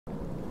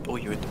or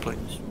you're in the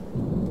place.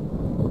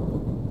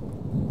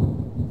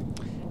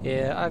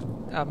 Yeah,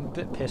 I'm a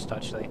bit pissed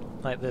actually.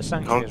 Like the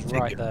sanctuary is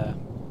right there,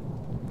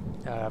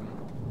 and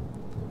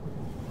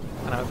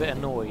I'm a bit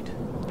annoyed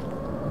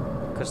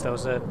because there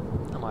was a.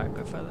 I might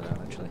go further down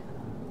actually.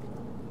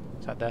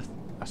 Is that death?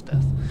 That's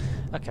death.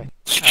 Okay.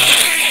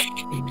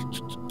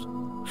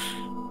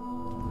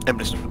 I'm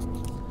listening.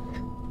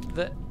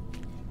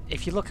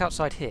 If you look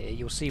outside here,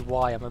 you'll see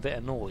why I'm a bit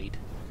annoyed.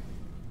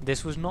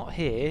 This was not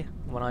here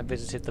when I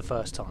visited the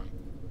first time.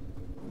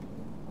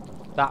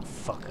 That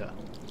fucker.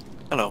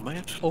 Hello,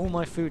 mate. All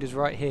my food is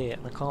right here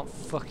and I can't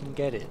fucking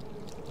get it.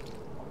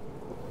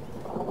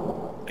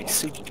 I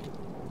see.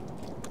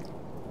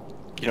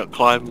 You don't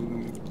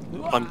climb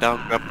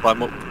down,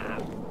 climb up.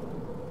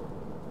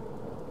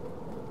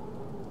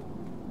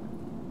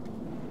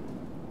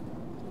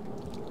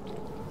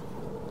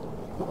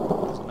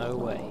 There's no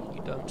way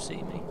you don't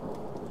see me.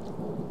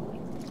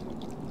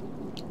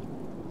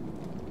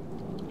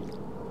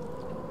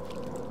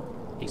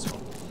 He's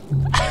gone.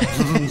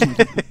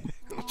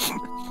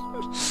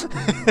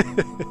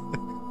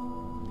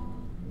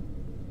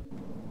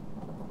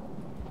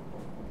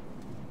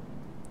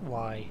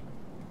 Why?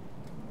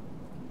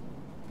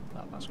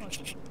 Oh, that's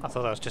right. I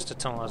thought that was just a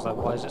tunnel. I was like,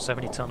 why is it so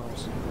many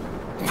tunnels?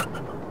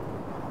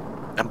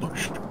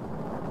 Ambushed.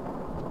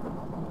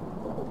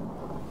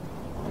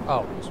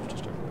 Oh, this was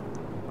just a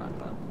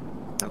roundabout.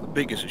 Now the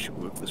biggest issue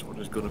with this one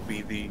is going to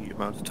be the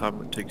amount of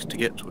time it takes to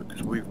get to it,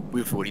 because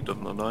we've already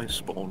done a nice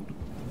spawn,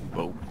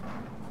 well,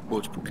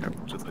 multiple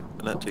cameras of it,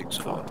 and that takes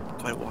quite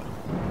a while.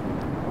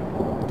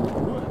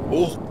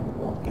 Oh!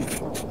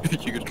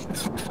 You could...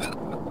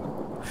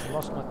 I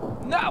lost my...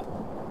 No!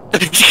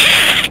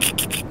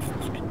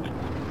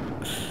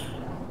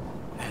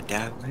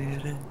 Down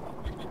there.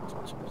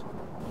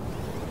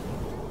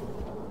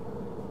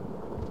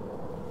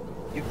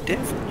 You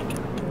definitely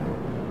can.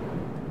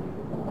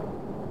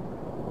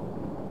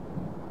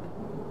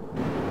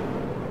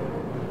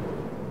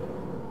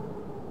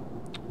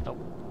 Nope.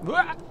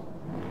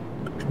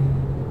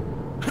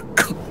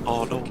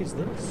 Oh no. What is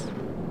this?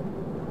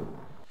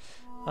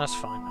 That's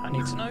fine. I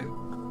need to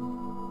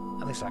know.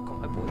 At least I got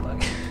my ball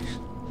back.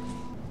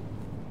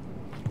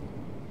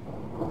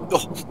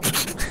 Oh.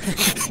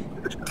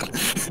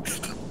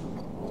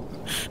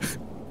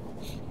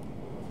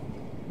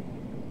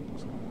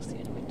 That's the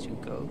only way to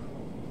go.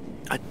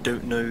 I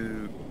don't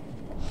know.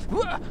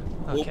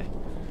 Okay.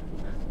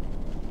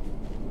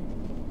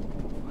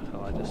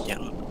 Well, I just... Yeah.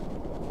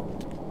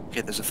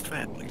 Okay, there's a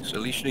family, so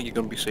at least you know you're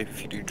gonna be safe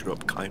if you do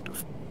drop, kind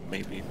of.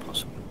 Maybe,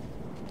 possibly.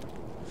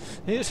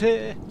 It's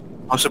here!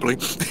 Possibly.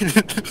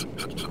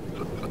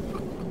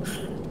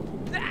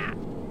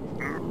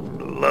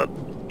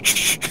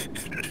 Lunch.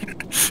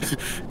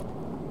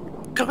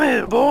 Come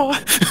here, boy!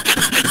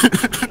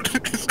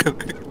 It's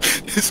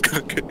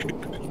gonna go.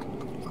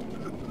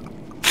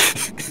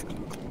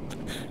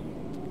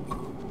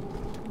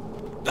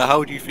 Now, how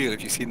would you feel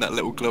if you seen that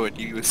little glow and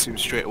you assume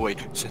straight away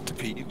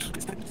centipede?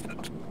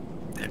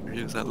 There it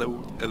is, that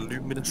little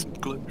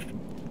luminescent glow.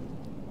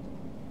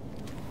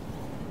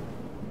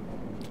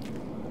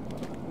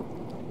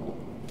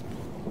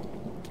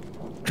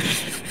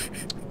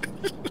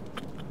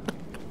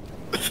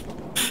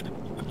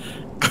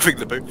 I think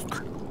they're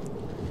both.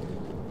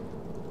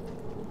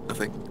 I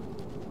think.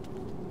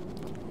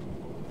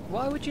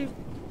 Why would you...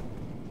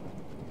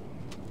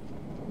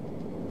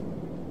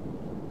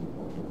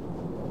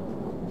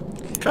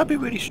 Try to be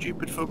really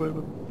stupid for a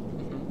moment.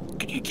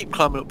 Could you keep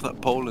climbing up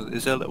that pole and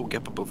is there a little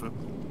gap above him?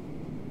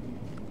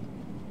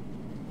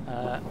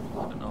 I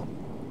don't know.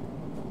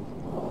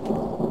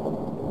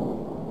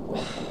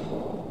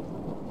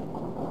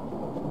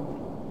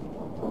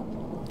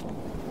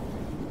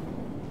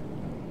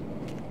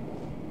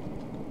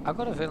 I've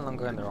got a feeling I'm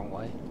going the wrong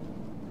way.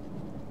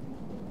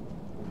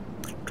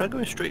 Try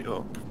going straight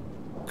up.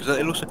 Because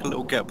it looks like a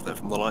little gap there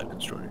from the lightning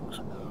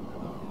strikes.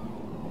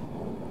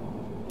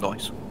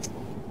 Nice.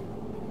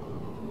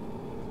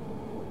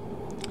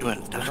 We're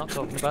not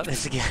talking about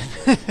this again.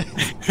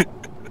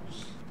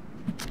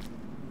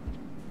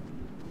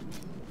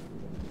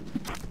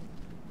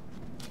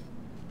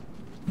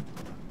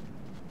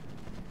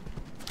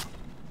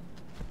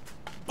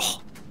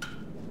 Oh.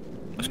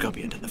 There's gotta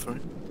be a death for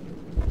it.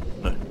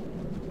 No.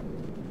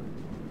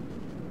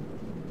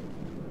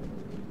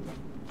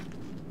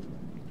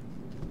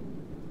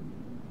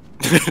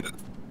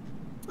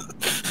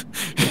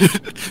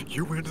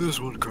 You win this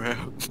one, crap.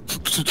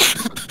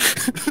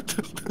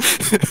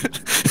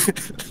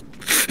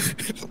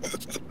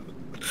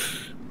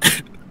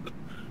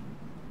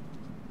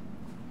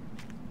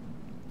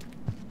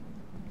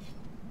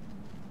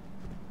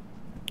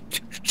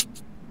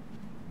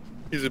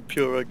 He's in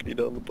pure agony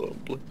down the bottom,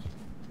 please.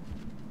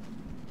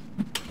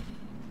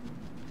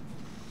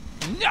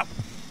 No!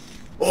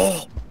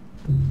 Oh!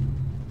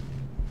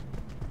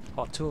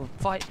 Oh, to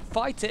fight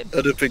it!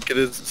 I don't think it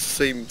is the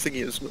same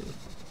thingy, isn't it?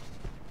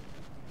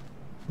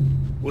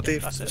 Would they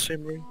have That's the it.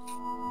 same ring?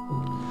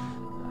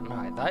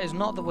 Right, that is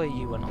not the way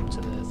you went onto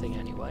the thing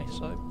anyway,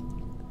 so...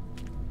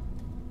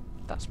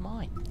 That's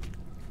mine.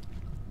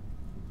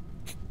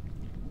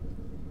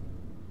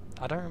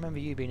 I don't remember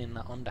you being in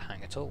that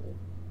underhang at all.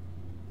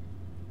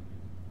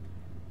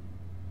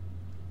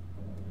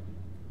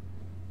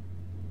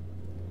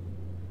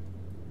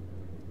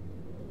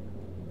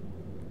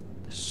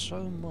 There's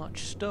so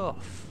much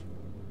stuff.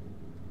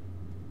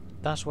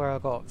 That's where I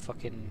got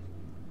fucking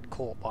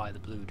caught by the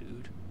blue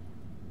dude.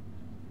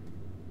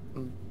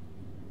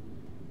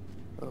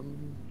 I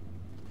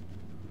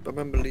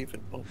remember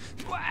leaving. Oh.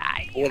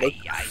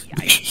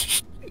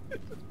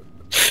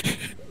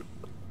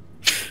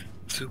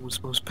 Someone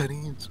smells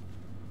pennies.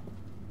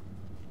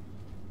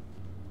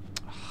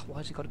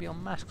 Why's he got to be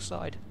on mask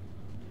side?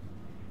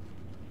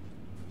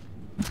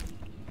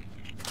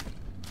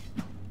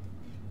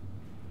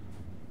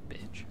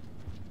 Bitch.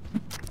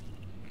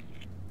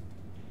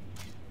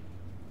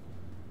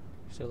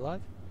 Still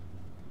alive?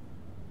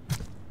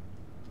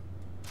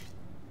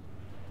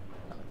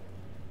 No.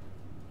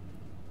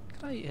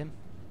 Can I eat him?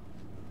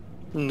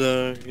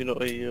 No, you're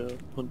not a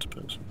hunter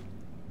person.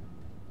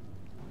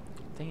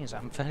 Thing is,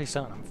 I'm fairly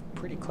certain I'm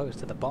pretty close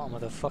to the bottom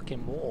of the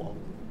fucking wall,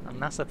 and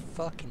that's a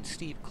fucking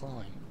steep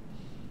climb.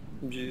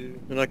 Yeah,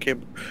 and I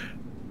came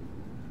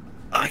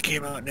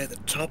out near the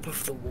top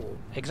of the wall.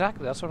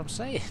 Exactly, that's what I'm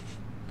saying.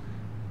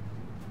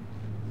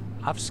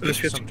 I've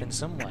skipped something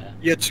somewhere.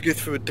 You had to go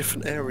through a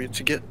different area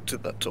to get to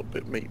that top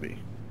bit, maybe.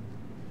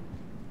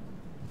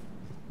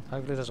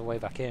 Hopefully there's a way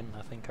back in.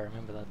 I think I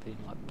remember there being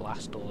like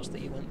blast doors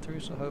that you went through,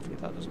 so hopefully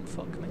that doesn't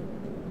fuck me.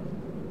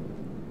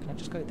 Can I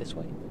just go this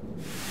way?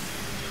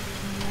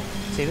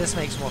 See, this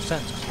makes more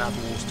sense because now the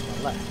wall's to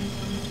my left.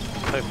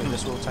 Hopefully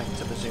this will take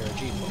to the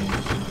 0G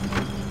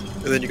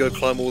point. And then you go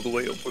climb all the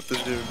way up with the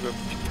 0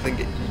 gravity, then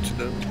get into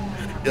the...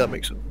 Yeah, that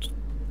makes sense.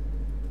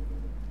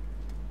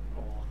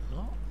 Or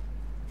not.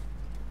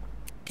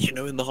 You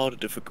know, in the harder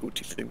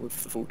difficulty thing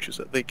with the vultures,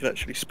 that they can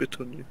actually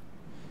spit on you.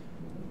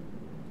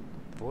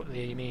 What do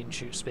you mean,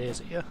 shoot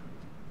spears at you?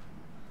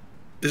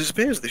 Is it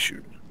spears they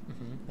shoot?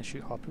 They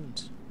shoot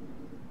harpoons.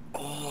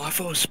 Oh, I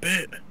thought it was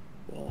spit.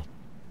 Oh,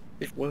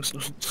 it's worse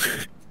now.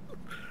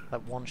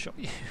 That one shot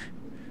you.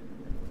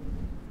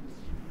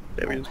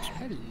 There he is.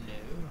 Hello.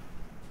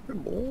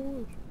 Good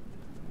morning.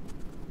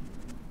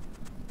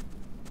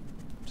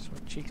 Just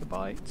want to cheek a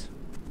bite.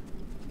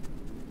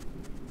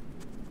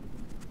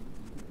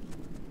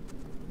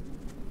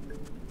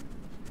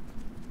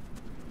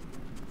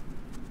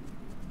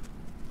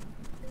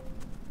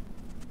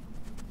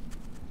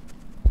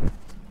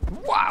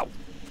 Wow!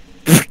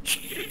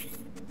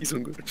 He's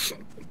hungry.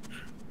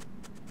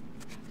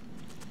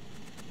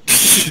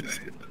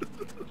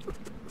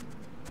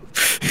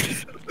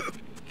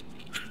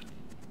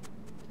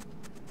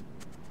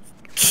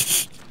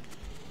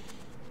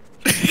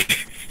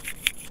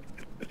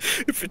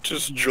 If it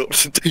just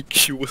drops and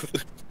takes you with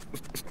it.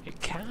 It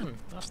can,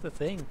 that's the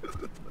thing.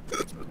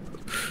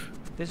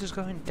 This is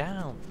going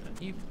down.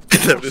 You.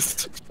 There it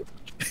is.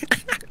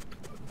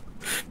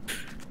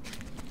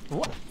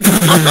 What?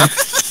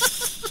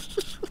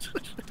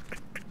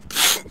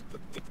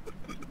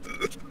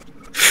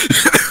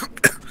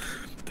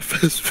 The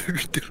fast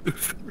food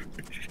delivery.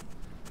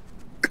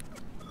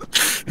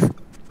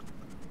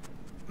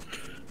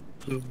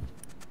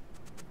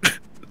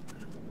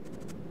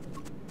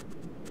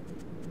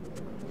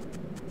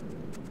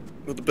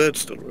 Well, the bird's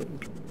still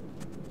around.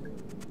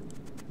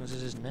 This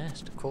is his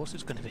nest. Of course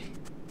it's going to be.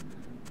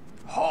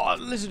 Oh,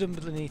 lizard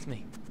underneath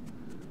me.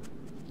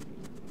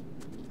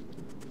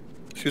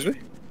 Excuse me?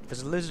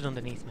 There's a lizard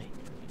underneath me.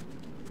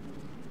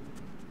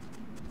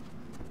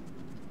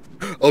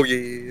 Oh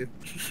yeah.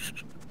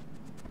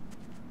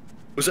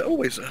 Was it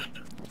always there?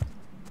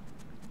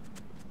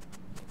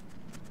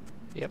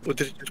 Yep. Or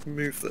did it just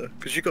move there?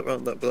 Because you got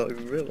around that without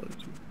even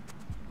realising.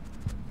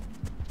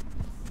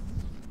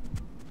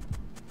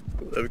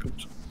 Oh, there it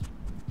comes.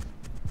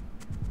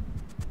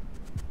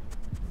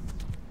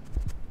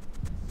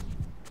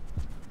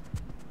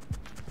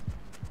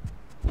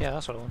 Yeah,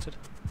 that's what I wanted.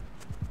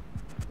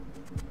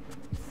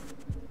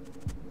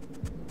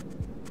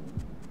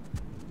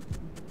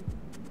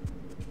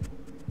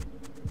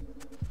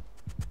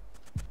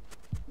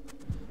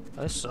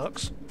 Oh, this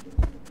sucks.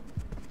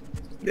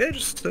 Yeah,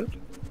 just that.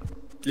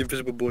 The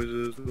invisible boys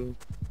are as well.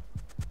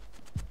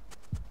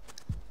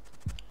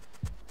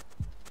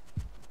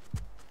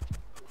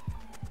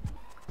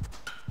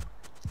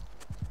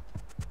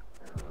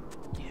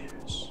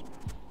 Yes.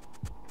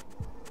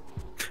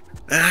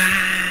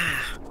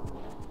 Ah!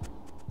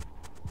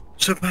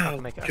 Somehow,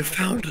 you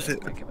found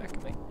it.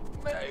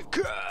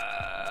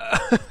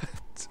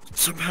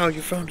 Somehow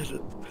you found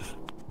it.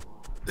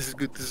 This is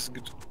good, this is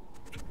good.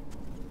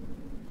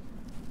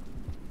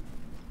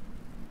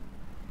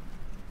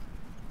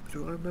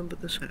 Do I remember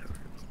this area?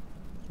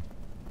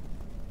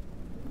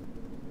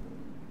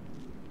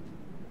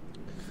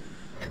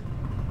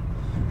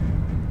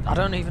 I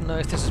don't even know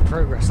if this is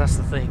progress, that's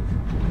the thing.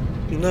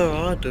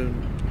 No, I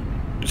don't.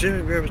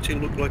 Zero gravity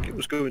looked like it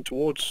was going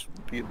towards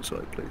the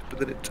inside place, but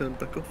then it turned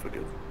back off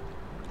again.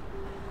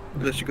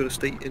 Unless you got to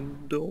stay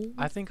indoor?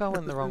 I think I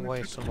went the wrong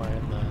way somewhere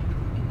in there.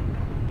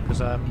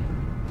 Because I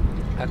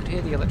could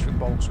hear the electric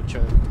bolts, which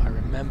I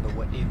remember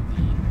were in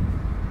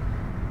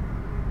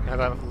You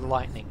know, the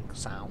lightning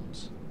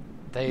sounds.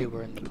 They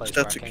were in the place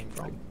where I came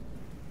from.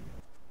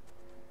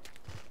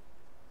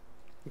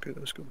 Okay,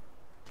 that's good.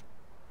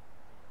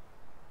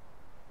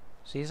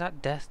 See, is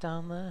that death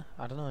down there?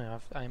 I don't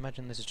know. I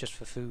imagine this is just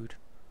for food.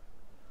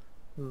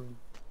 Hmm.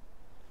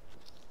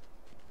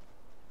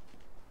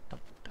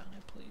 Don't down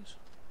here, please.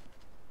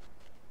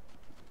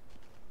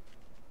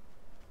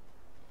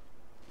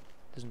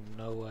 There's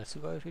nowhere to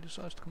go if he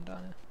decides to come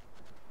down here.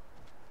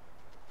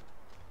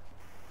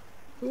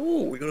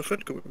 Oh, we got a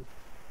friend coming.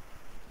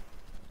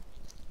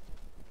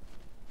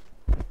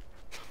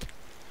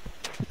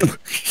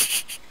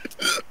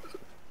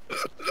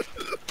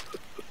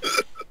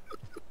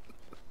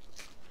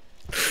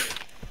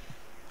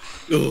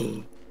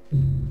 Oh.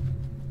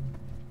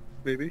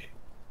 Maybe.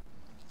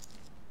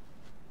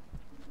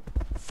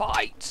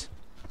 Fight!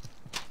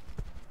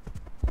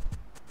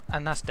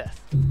 And that's death.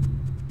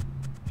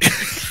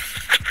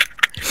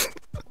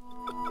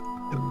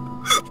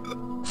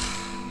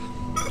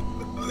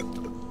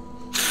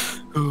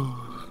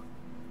 Oh,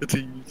 it's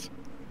easy.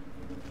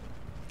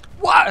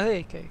 What?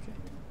 Okay.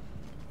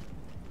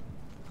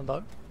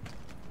 Hello?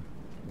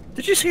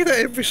 Did you see that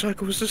every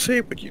cycle was the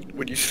same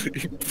when you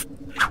sleep?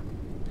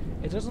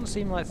 It doesn't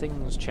seem like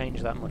things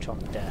change that much on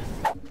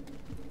death.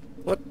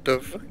 What the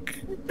fuck?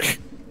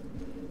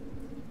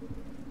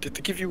 Did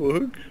they give you a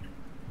hug?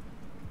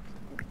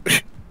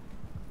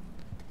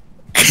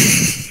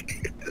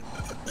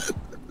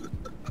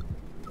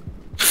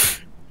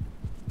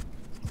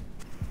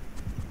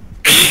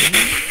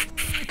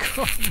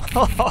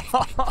 Come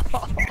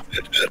on!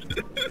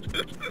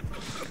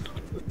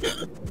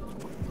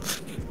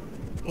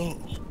 Oh.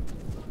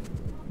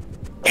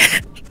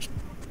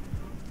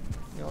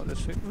 You know,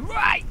 this food.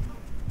 Right!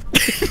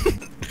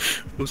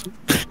 Was it?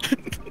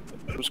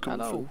 It was cool.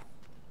 Hello.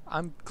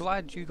 I'm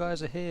glad you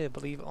guys are here,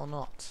 believe it or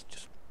not.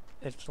 Just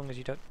as long as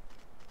you don't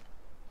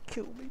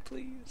kill me,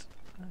 please.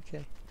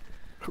 Okay.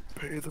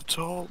 Pay the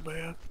toll,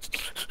 man.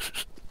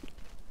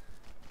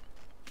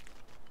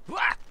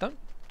 Don't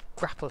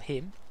grapple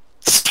him.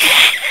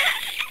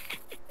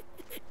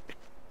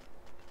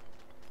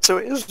 So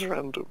it is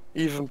random,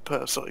 even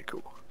per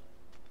cycle.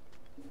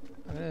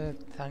 I'm gonna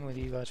hang with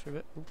you guys for a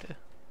bit. Oh dear.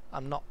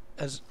 I'm not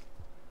as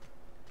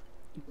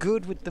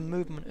good with the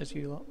movement as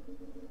you lot.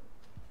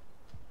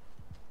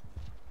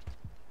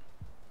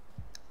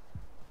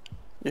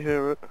 You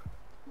hear it?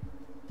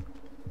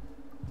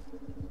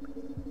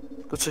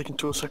 They're taken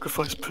to a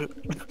sacrifice pit.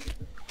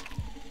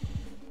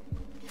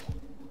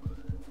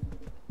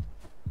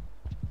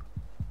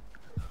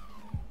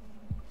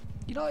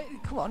 You know,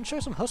 come on, show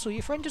some hustle.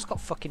 Your friend just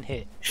got fucking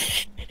hit.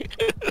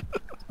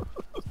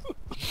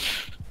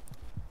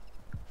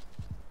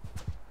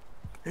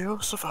 You'll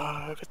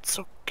survive, it's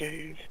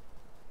okay.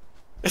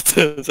 It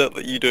turns out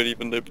that you don't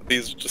even know, but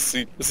these are just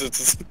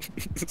seniors.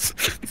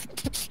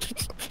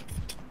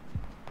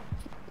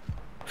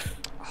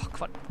 Oh,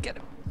 come on, get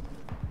him.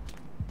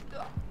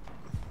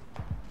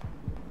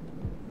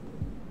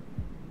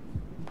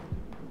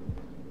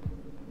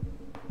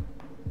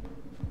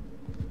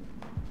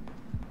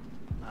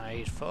 Nah,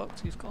 he's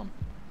fucked, he's gone.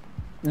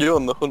 You're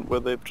on the hunt where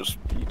they've just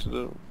eaten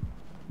it.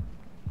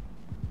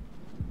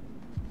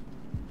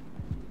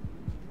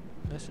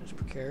 This is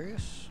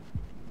precarious.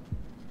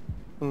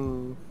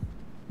 Hmm.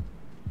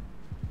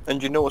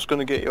 And you know what's going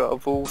to get you out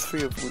of all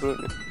three of them, don't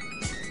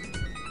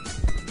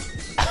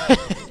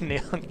you?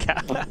 Neon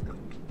cat.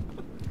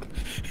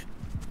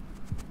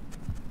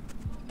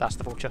 That's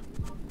the vulture.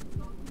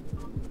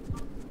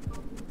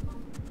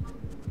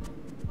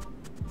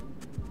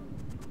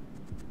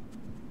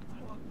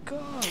 Oh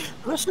god.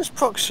 Where's this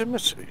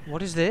proximity?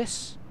 What is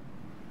this?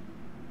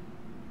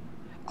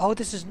 Oh,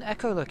 this is an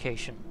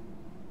echolocation.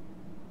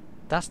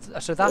 That's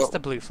the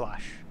blue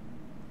flash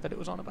that it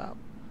was on about.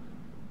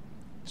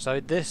 So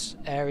this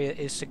area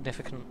is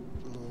significant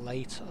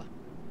later.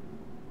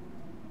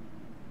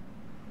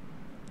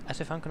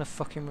 As if I'm gonna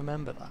fucking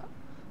remember that.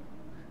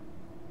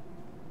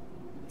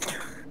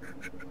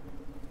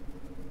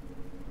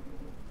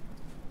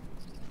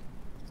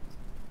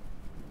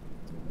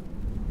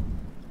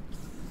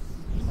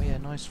 Oh yeah,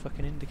 nice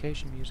fucking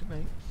indication music,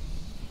 mate.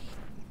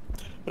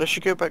 But I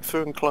should go back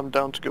through and climb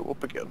down to go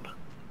up again.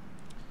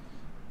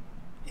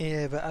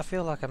 Yeah, but I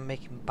feel like I'm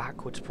making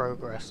backwards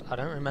progress. I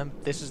don't remember.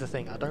 This is the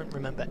thing. I don't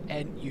remember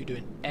you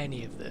doing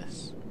any of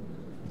this.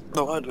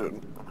 No, I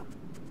don't.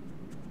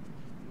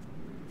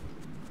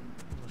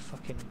 The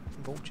fucking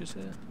vultures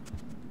here.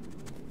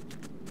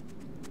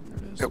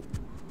 There it is. Yep.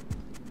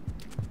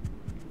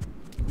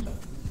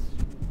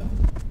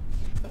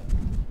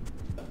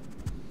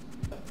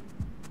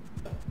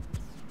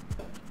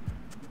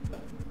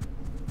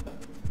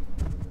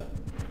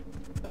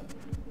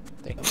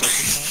 Thank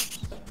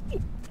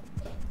you.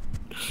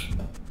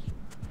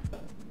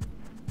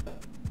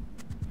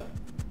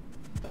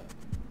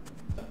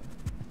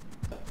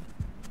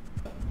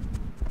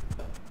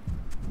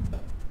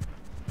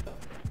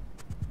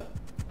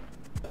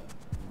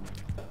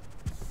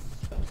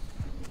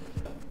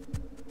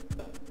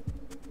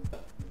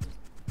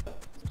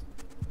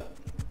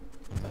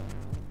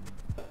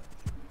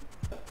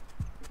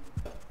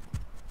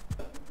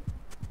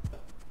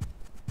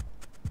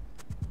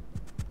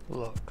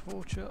 Look,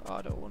 Vulture,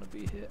 I don't want to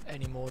be here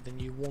any more than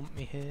you want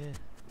me here.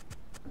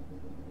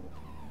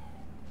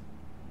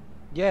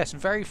 Yes,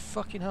 very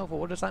fucking helpful.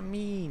 What does that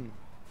mean?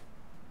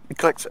 He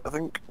collects it, I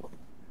think.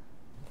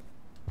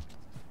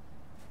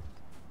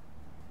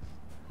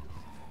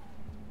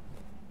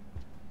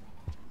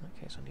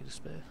 Okay, so I need a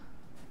spear.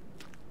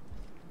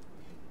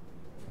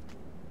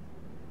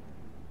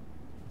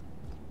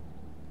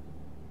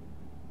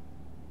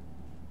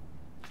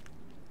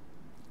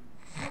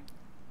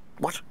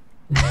 What?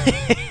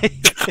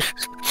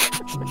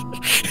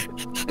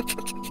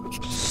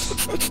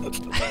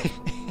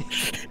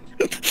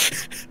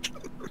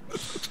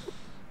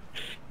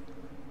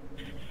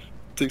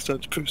 Takes time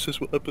to process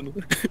what happened.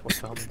 What's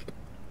coming?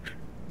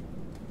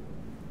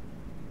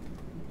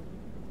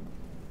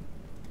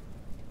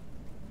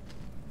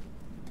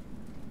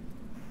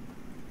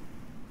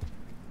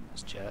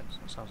 That's jets.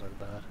 That sounds like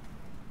bad.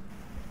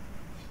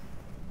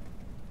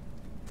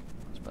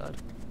 That's bad.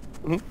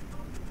 Mm-hmm.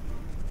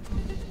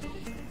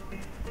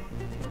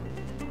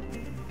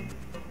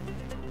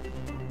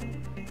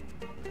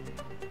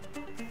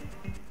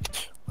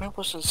 Where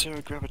was the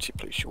zero gravity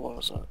place you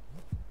was at?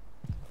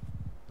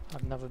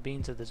 I've never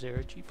been to the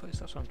Zero G place,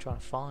 that's what I'm trying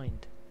to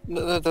find.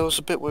 No, there was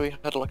a bit where we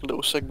had like a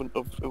little segment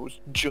of, it was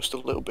just a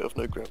little bit of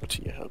no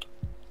gravity you had.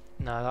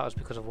 No, that was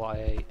because of what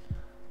I ate.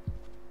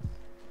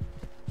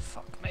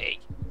 Fuck me.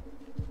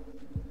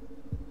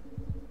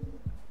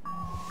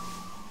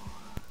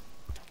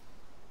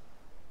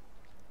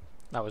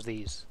 That was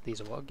these.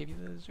 These are what give you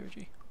the Zero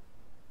G.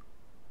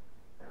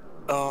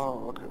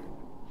 Oh, okay.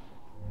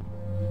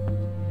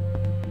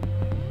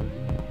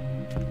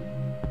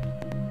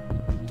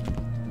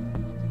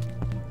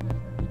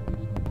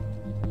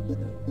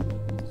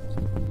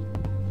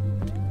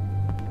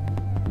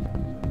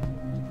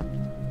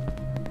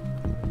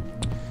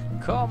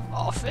 Come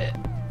off it!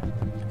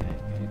 Okay.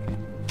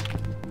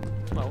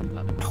 Oh,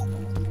 that didn't help. Here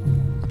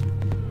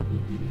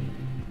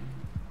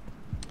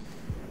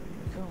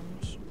he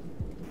comes.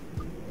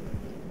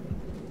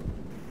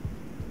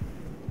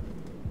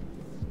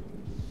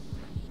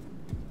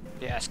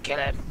 Yes, kill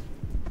him!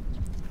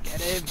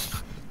 Get him!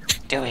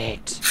 Do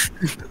it!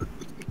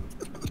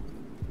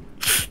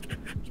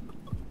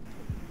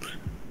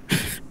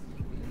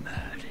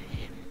 Murder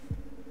him.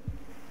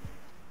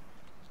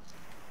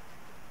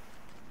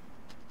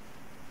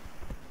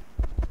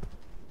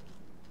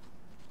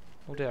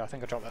 Oh dear, I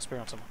think I dropped that spear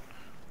on someone.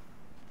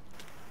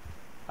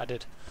 I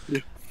did.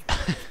 Yeah.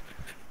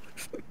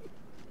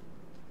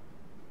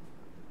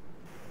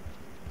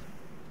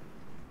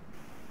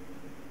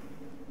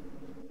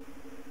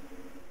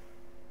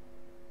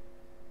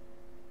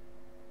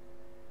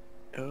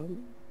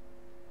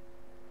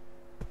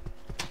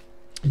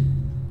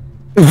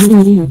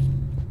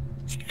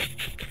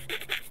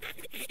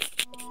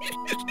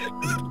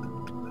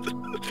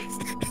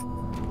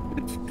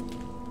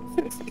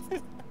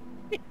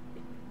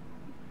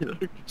 You know,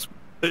 just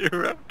play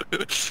around.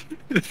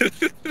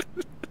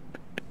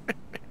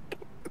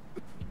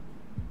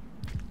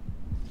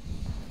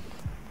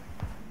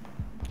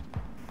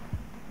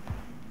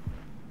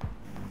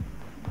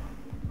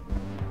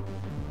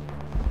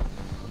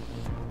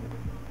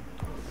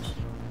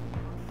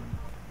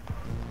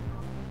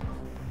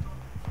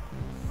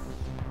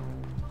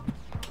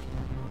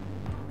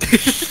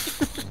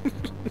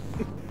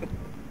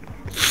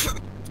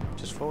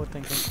 Just forward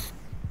thinking.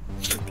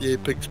 The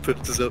apex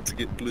predator's out to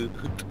get blood.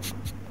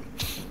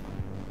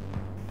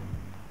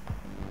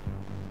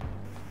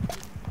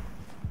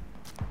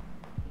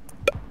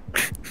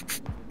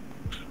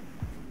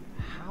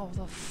 How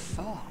the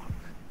fuck?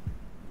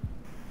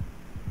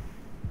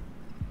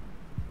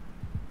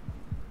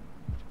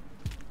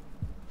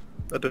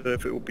 I don't know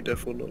if it will be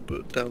death or not,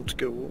 but down to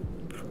go up.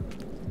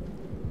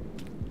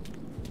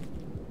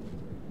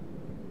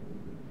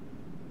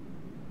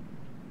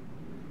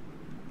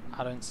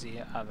 I don't see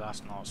it.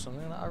 That's not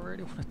something that I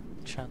really want to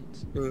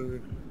chance. Oh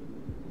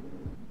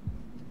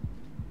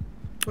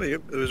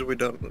yep, there is a way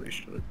down at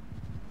least, you know.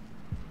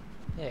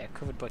 Yeah,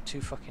 covered by two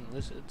fucking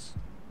lizards.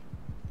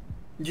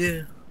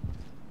 Yeah.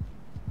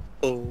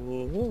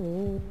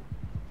 Oh.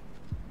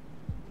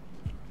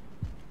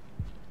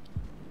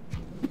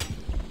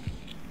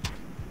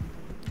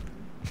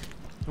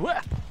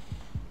 What?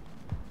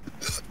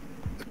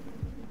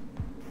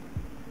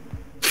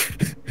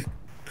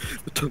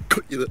 The tongue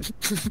cut you then.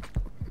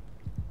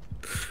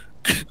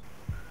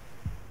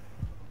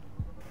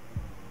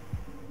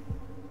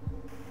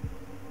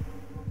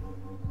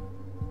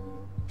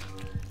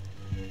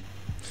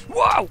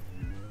 Whoa!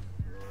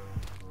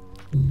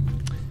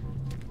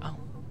 Oh.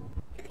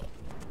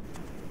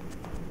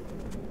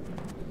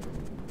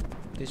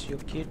 This your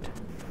kid?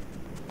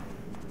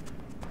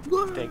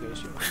 There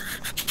goes your.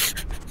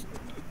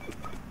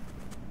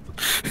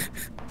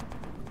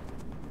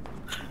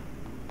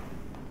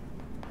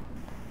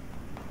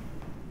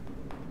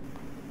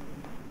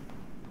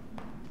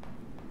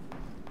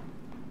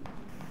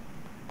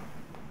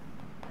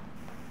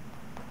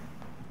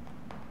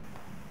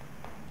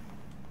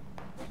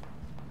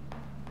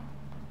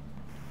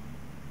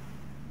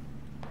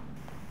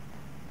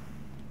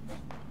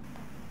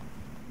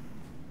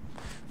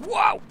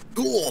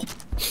 Gore!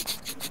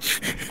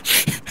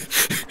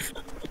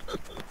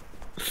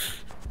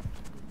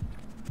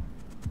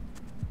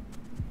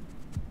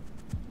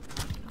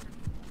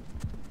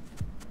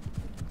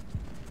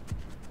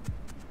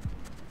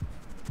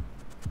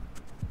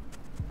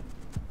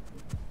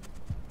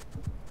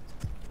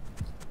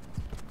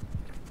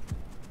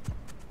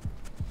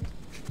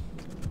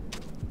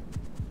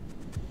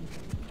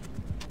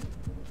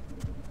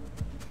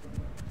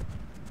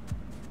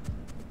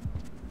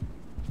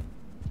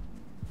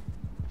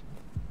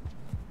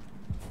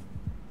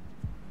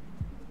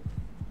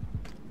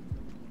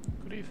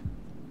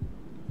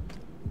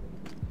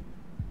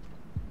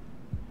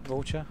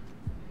 Vulture?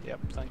 Yep,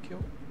 thank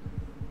you.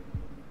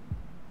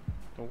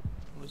 Oh,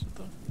 what is it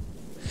though?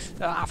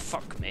 Ah,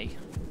 fuck me.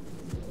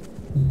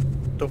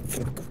 Don't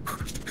fuck.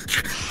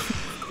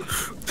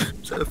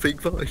 Is that a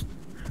big vine?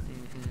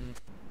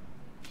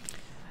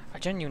 I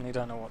genuinely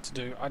don't know what to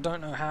do. I don't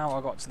know how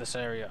I got to this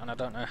area, and I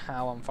don't know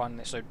how I'm finding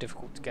it so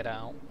difficult to get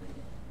out.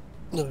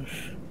 No.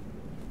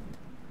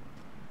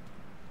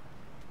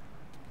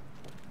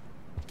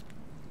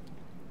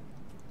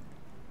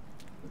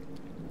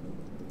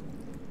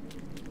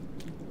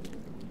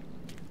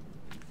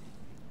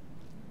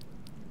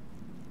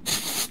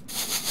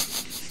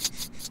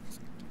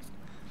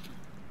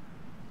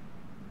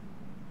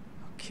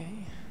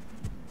 Okay.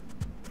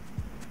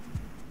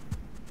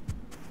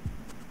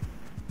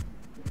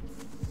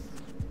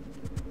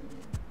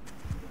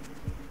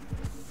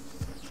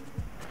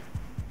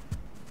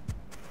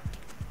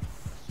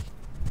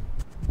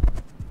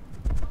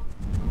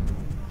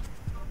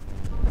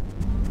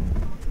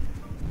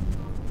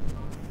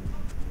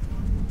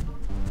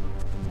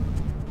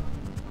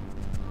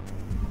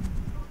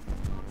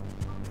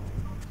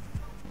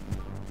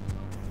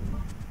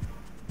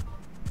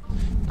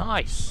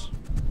 Nice.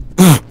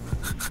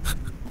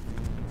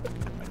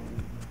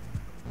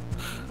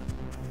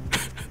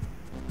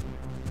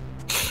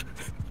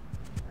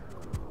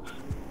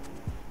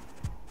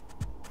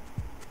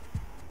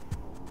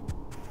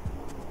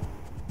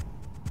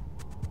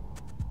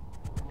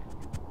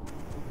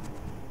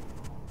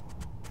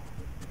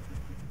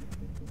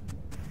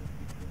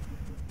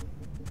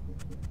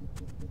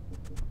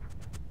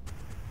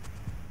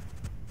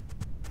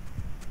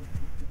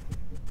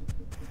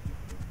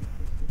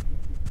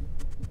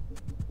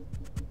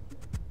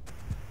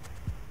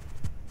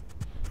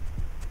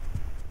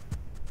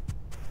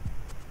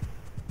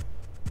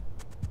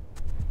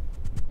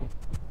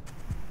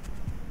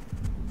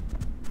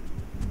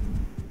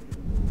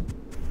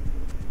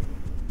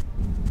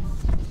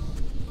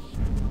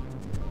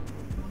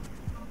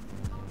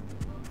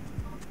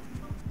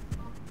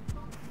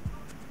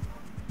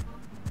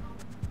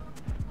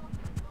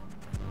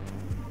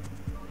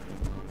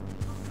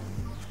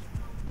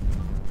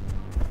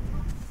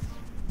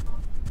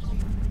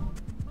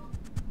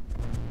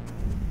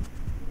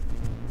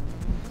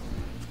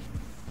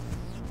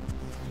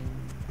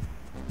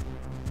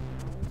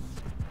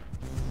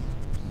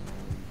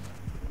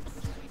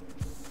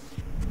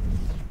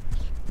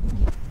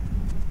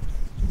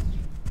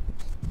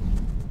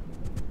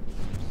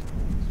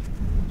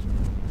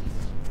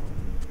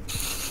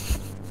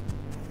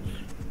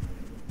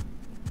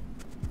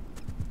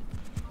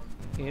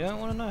 You don't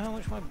want to know how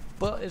much my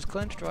butt is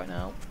clenched right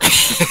now.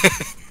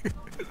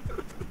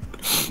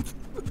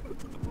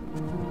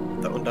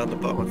 That one down the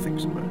bottom, I think,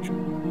 is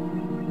emerging.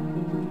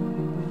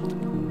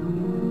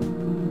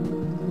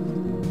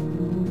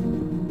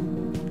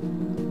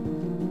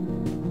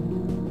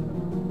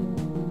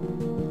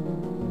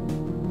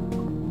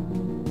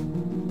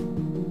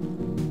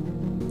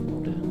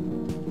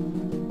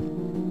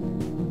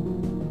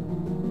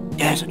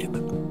 Yes, I did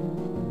that.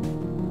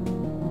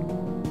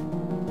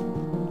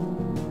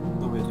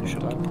 Oh, where's the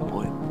shopkeeper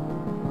boy?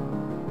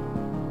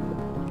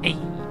 Hey!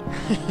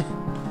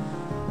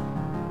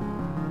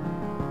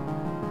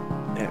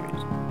 There he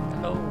is.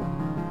 Hello!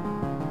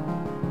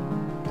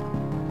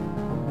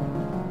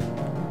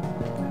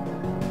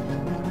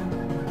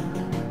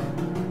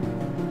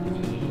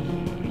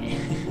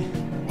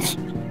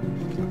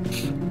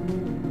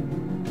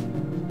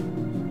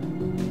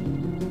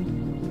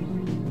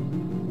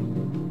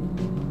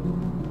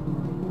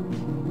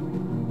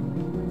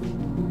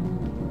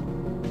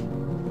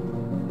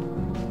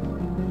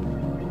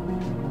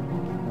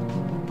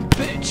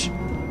 Bitch!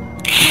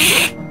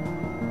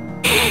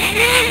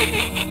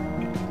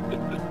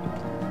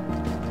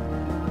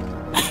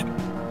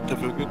 That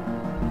feel good?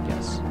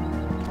 Yes.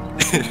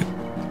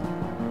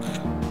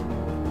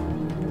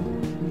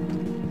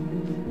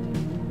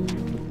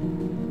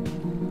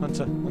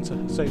 Hunter,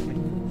 save me.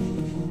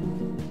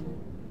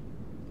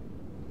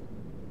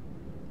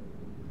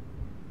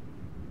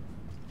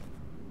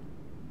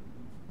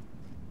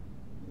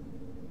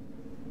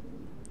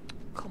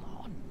 Come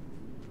on.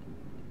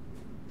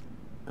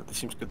 Yeah, this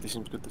seems good, this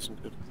seems good, this seems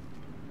good.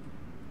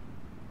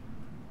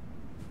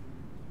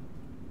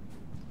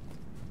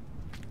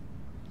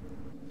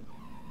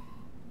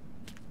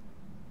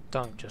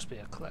 Don't just be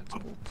a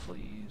collectible,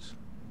 please.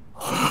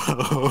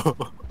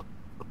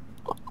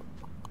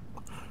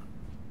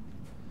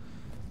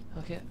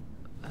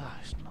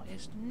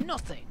 is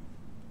nothing.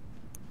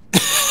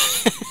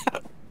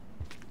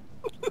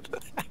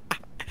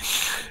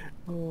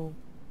 Oh.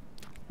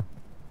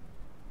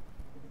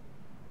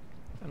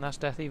 And that's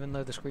death even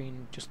though the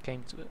screen just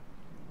came to it.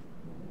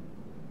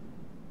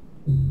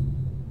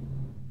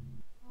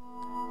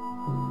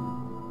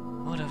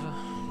 Whatever.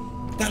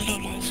 That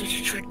looked like such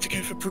a trick to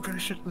go for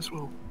progression as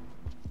well.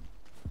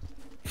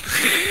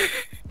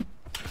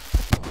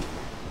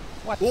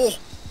 What? Oh!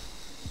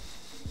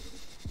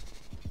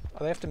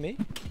 Are they after me?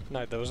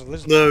 No, there was a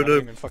lizard. No, I no.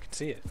 didn't even fucking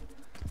see it.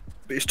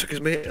 But he's took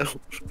his mate out.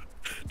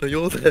 Now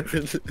you're there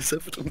and it's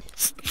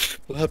evidence.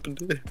 What happened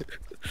here?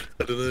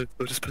 I don't know,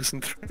 I'm just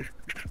passing through.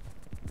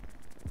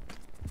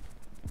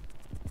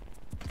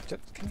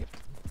 Can you...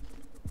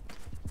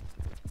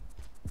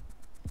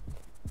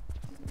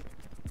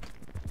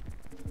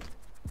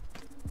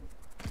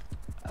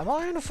 Am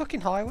I on a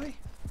fucking highway?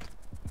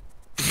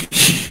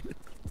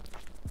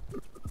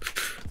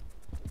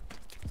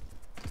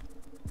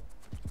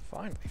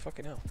 Finally,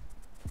 fucking hell.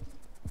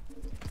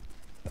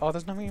 Oh,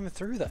 there's nothing even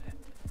through there.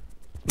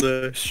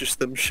 No, it's just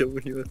them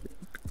showing you, I think.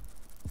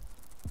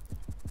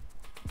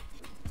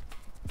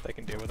 They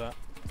can deal with that.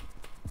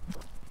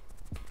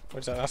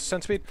 What is that? That's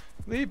centipede.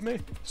 Leave me!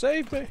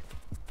 Save me!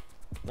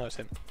 No, it's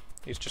him.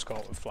 He's just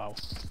got with flour.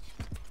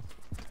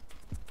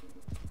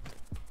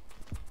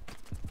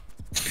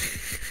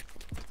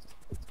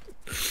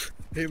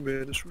 Hey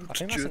man, it's I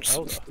think that's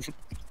an elder.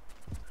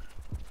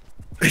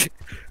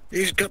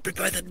 He's got me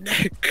by the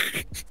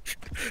neck!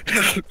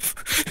 Help!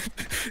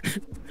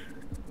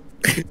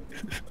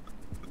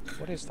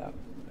 What is that?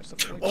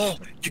 That Oh,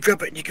 you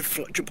grab it and you can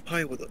jump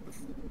higher with it.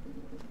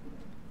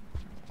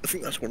 I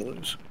think that's one of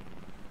those.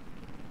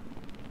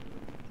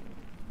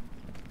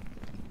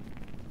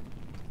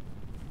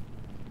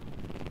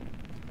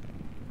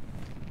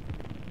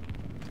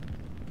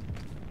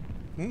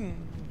 Hmm.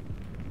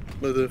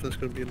 I don't know if that's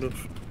going to be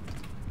enough.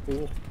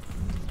 Oh,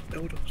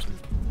 elder.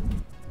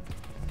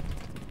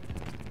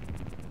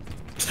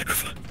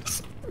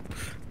 Sacrifice.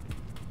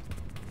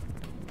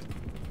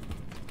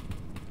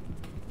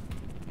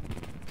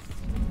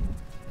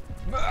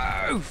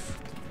 Move!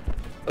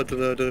 I don't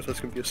know if that's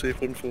going to be a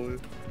safe one for you.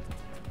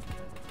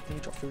 Can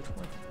you drop food for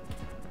me?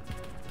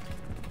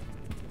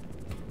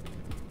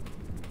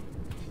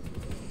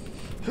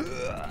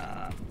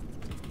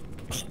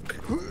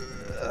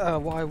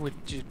 Why would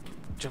you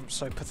jump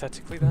so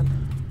pathetically then?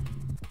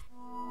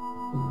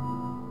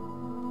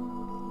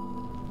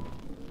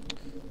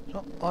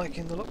 Not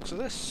liking the looks of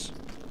this.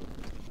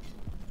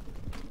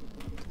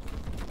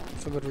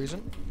 For good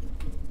reason.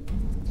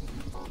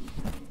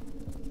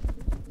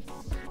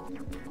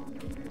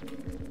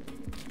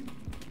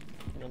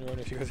 You're only one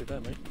if you go through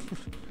there, mate.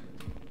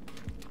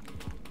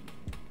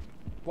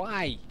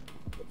 Why?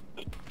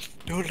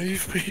 Don't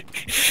leave me.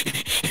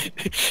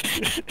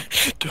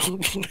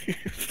 Don't leave me.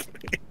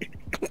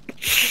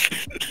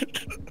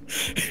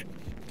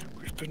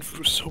 We've been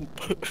through so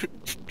much.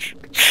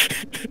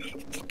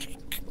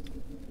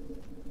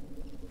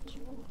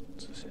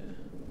 What's this here?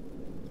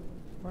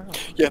 Where are we?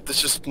 Yeah,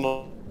 this is the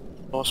last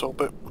little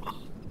bit.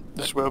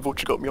 This is where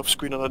Vulture got me off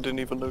screen and I didn't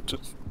even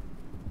notice.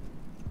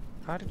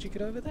 How did you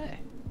get over there?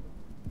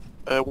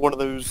 One of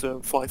those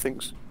fly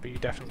things. But you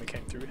definitely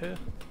came through here.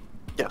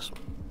 Yes.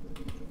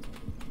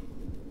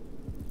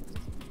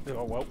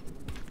 Oh well.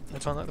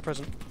 It's on like the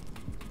present.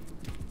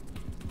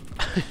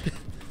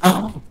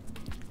 Oh.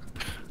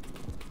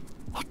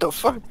 What the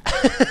fuck?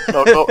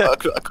 no, I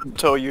couldn't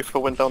tell you if I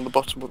went down the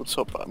bottom or the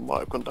top, but I might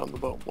have gone down the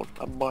bottom one.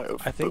 I might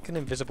have. I think an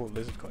invisible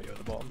lizard got you at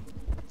the bottom.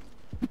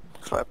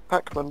 It's like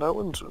Pac-Man now,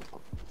 isn't it?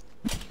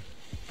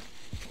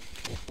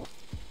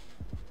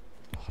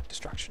 Oh,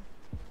 distraction.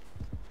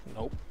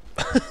 Nope.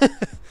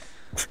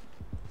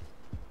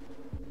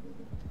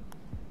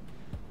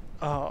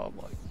 Oh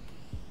my.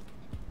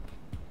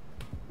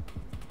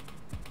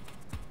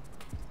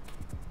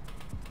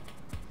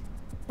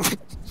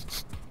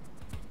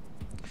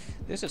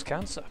 This is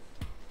cancer.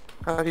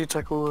 How do you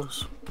tackle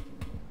this?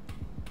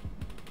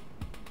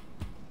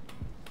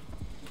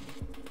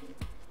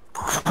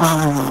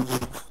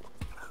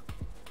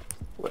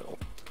 Well.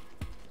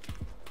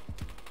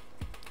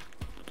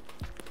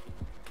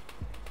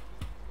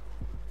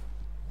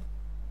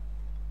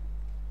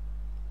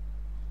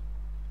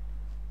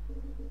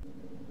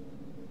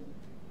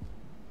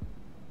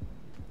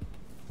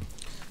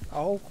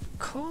 Oh,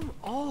 come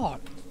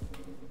on!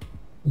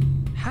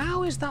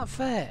 How is that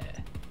fair?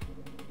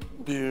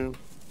 Yeah.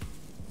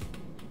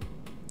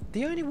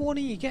 The only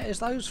warning you get is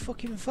those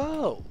fucking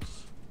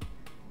furls.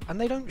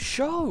 And they don't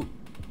show.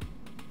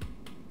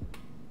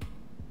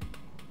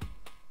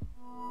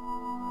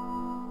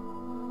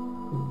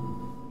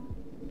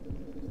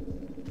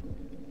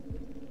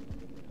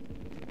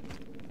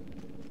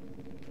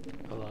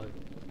 Hello.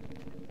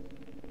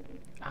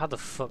 How the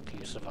fuck do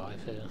you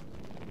survive here?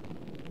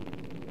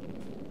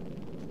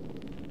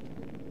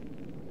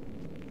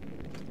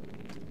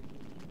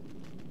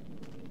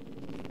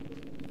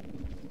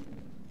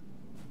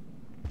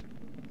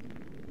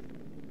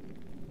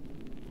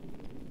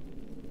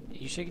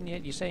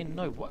 You're saying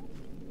no. What?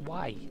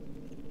 Why?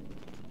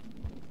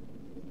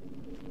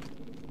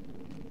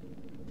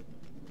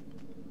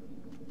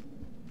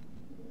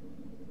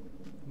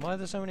 Why are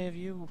there so many of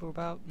you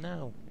about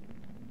now?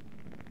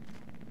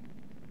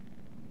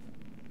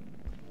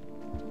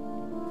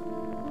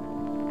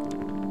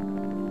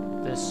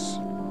 This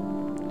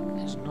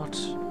is not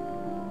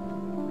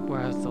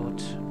where I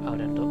thought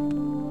I'd end up.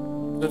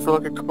 Doesn't feel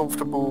like a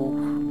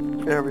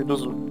comfortable area,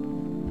 does it?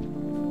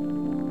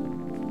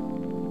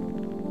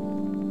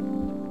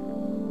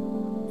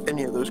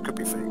 Any of those could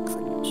be fake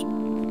things.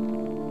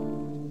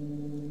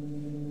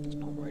 There's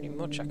not really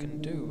much I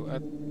can do.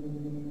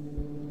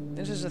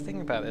 This is the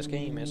thing about this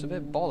game, it's a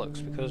bit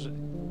bollocks because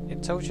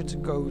it tells you to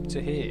go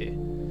to here,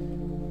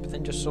 but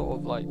then just sort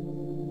of like...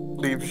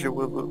 Leaves you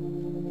with it.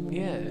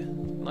 Yeah,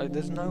 like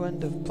there's no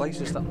end of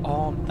places that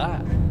aren't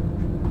that.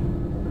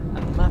 And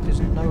the map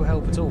is no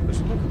help at all,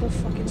 because look at the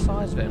fucking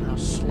size of it and how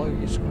slow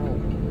you scroll.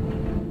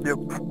 Yep.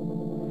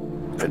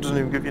 It doesn't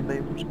even give you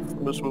names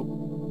as well.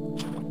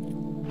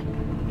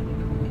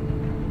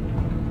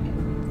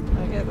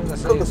 I get that I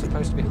say it's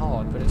supposed to be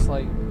hard, but it's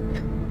like...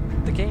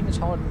 The game is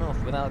hard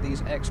enough without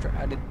these extra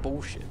added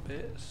bullshit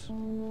bits.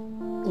 And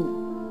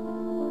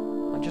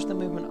just the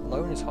movement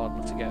alone is hard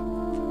enough to get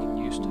fucking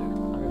used to. I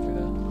go through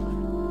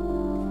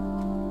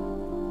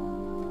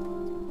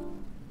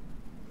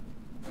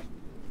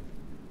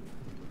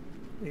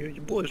that.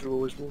 Your boys are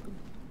always walking.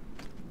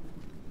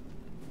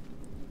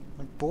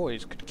 My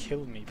boys could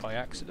kill me by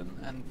accident,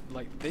 and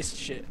like this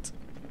shit.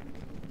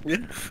 Yeah.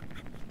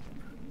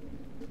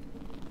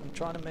 I'm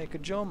trying to make a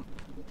jump.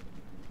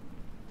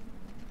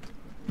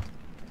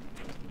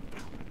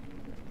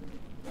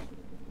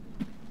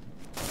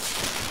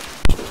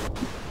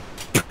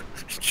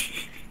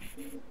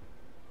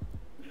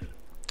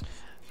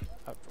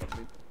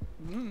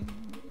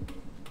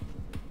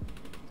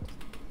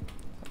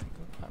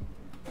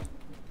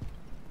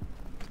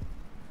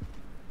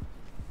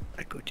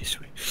 I go this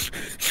way.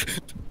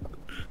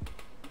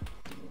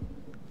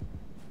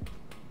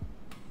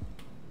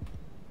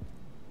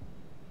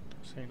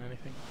 Seen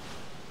anything?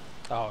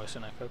 Oh, it's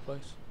an echo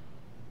place.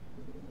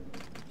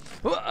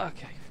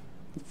 Okay.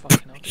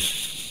 Fucking hell.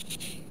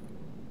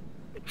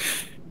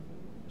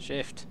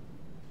 Shift.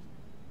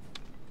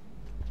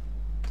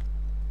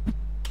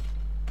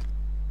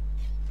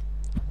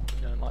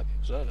 You don't like the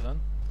observer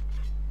then?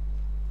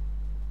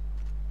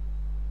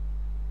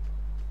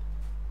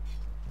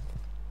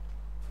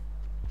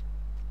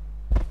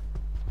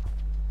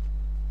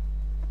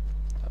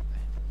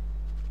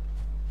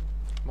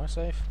 Am I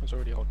safe? I was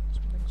already holding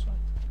something, so...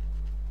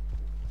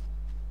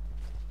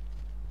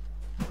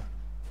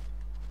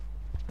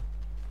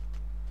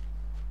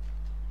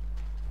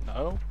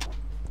 No?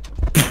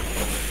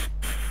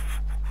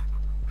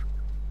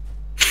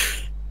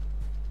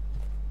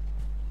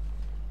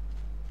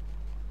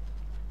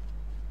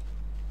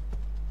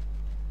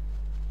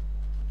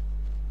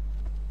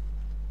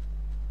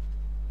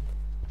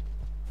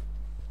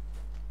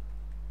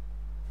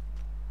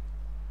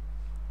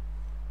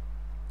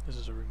 This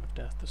is a room of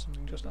death. There's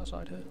something just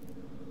outside here.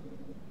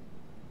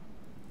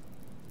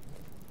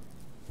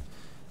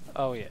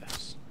 Oh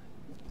yes.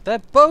 They're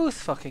both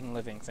fucking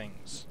living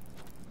things.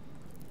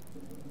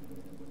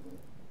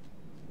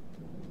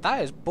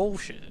 That is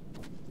bullshit.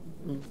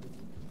 Mm.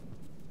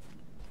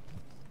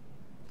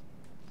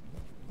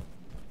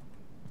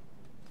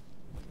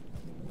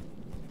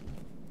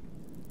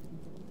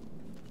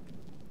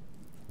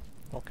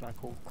 What can I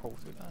crawl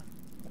through there?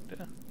 Oh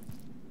dear.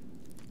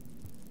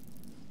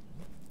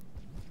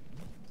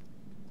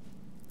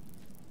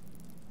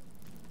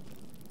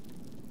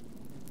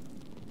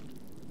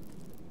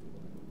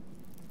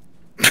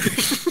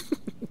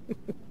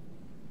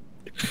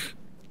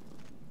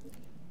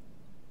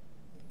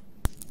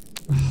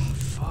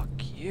 Fuck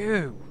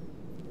you!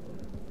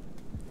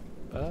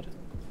 Bird?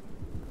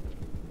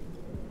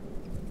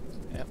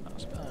 Yep,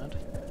 that's a bird.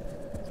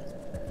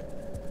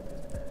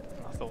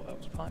 I thought that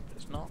was a pipe, but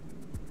it's not.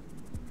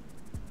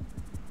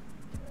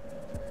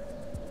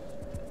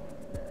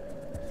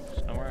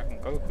 There's nowhere I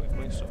can go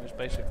quickly, so it's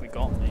basically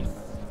got me.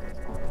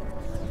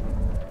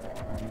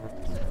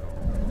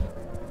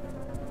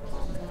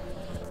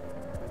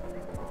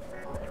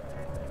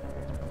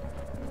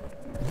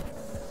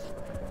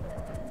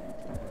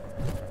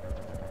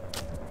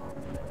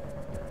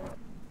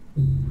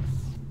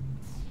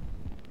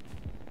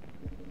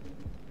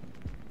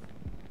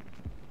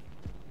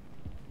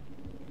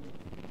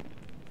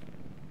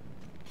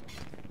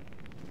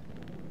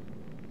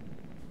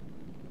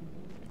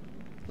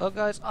 Look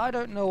guys, I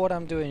don't know what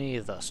I'm doing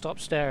either. Stop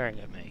staring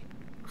at me.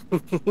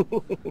 That's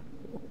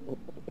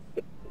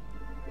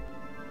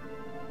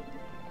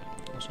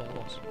what it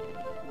was.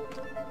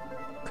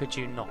 Could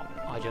you not?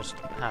 I just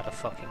had a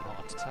fucking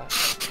heart attack.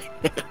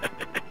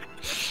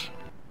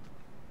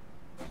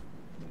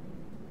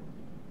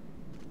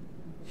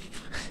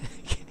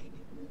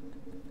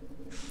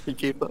 He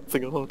gave that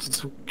thing a heart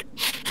attack.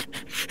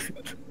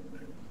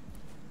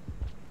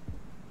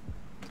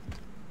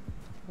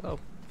 Oh.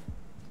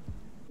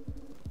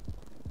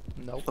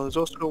 Nope. Well, there's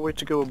also a way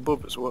to go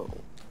above as well.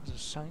 There's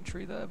a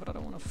sanctuary there, but I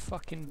don't want to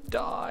fucking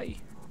die.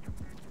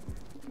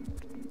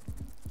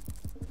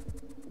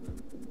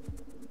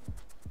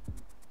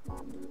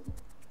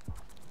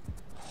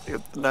 Yeah,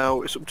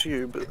 now it's up to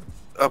you, but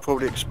I'll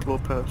probably explore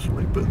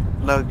personally, but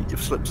now that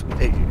you've slept in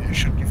 8, it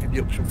should give you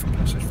the option for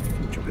passage for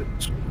future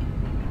bits.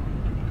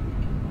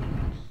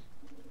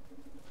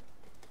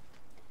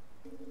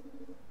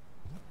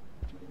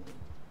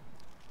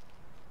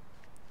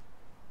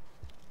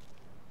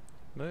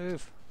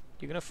 Move.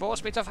 You're gonna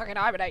force me to fucking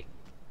hibernate.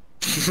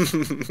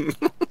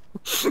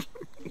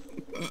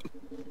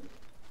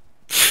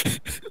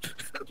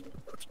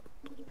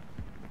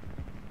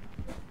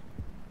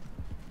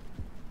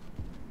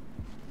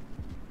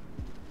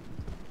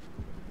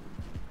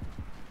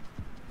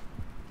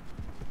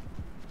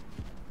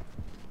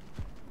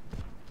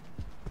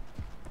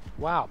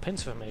 Wow,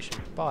 pins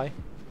formation. Bye.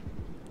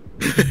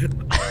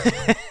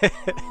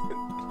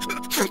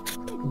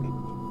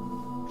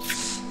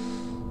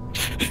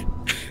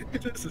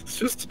 It's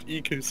just an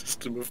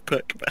ecosystem of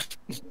Pac-Man.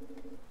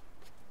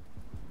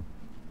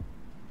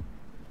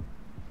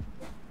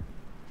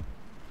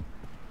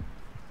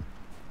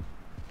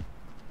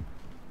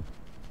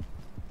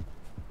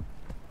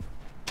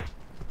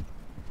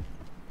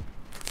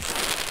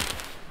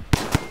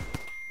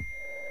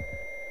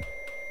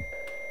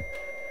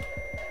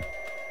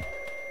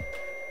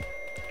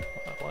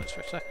 That works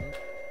for a second.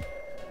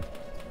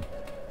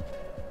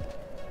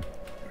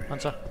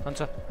 Hunter,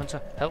 Hunter,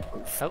 Hunter,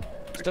 help, help.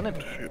 Stun him.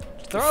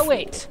 Throw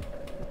it!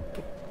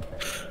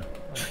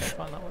 Okay,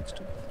 fine, that works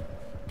too.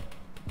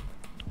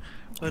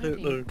 I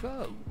don't know.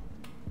 Go?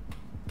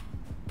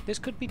 This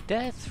could be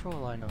death for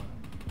all I know.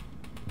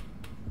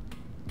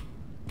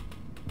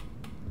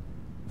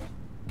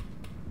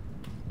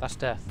 That's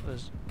death.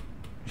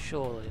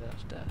 Surely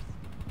that's death.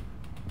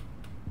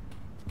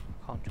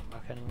 Can't jump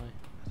back anyway.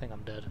 I think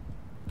I'm dead.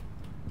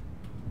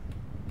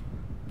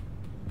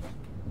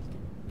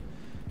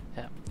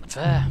 Yeah,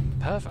 fair.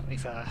 Perfectly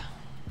fair.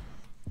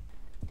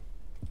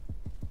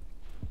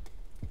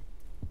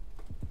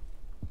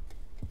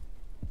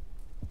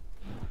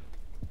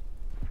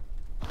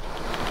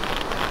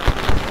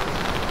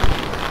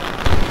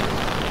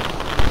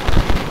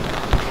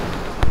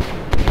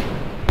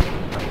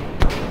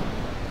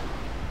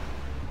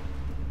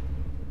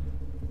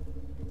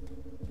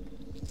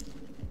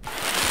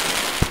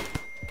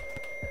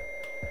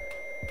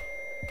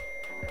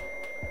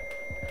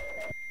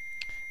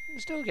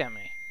 Still get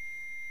me.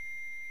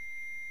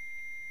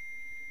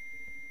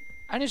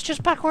 And it's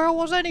just back where I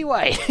was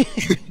anyway.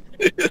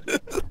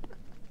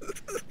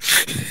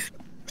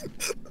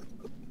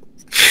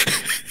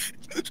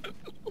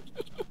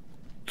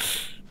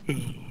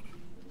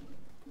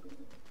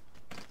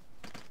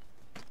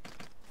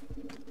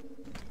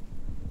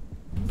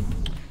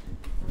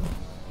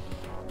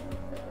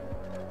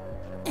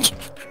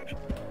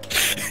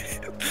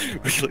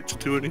 Would you like to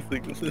do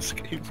anything in this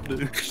game? No.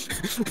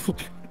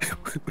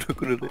 We're not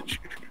gonna let you.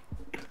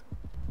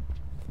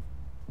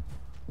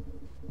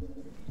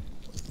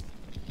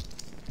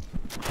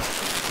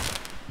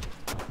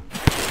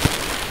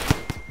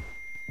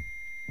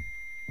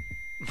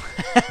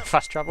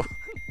 Fast travel.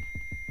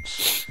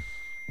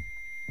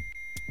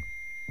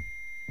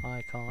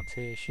 I can't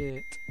hear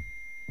shit.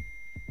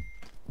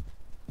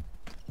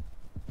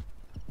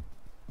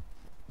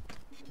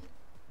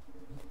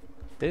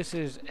 This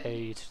is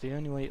 8. The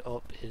only way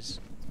up is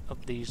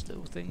up these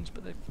little things,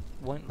 but they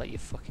won't let you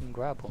fucking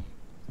grab them.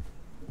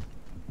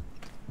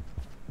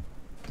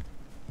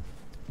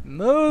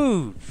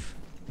 Move!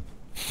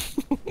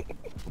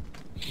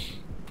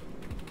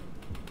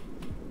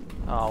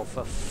 Oh,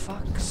 for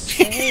fuck's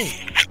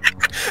sake!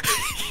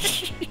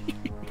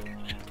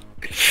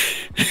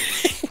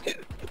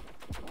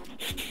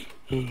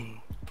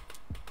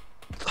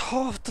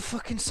 Oh, the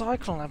fucking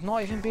cyclone! I've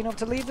not even been able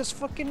to leave this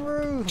fucking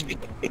room!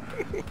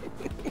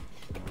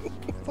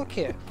 Fuck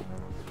it!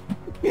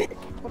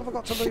 What have I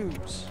got to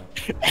lose?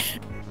 Give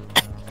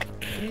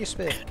me your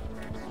spear.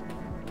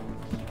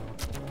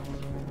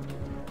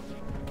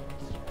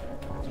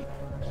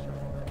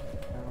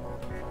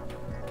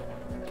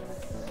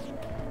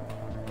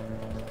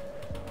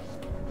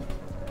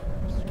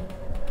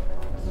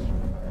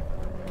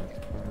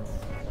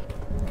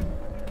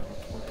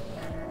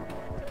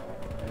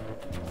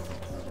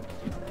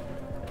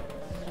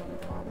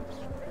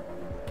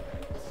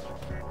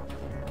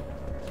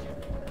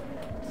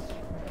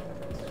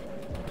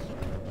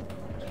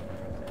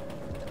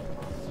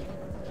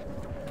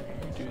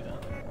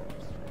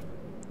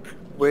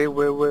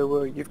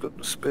 Where, you've got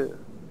the spear.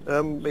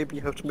 Maybe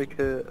you have to make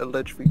a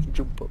ledge for you to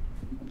jump up.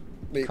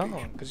 Maybe.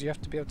 Can't, because you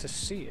have to be able to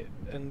see it,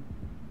 and...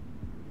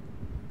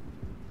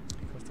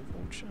 Take off the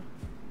vulture.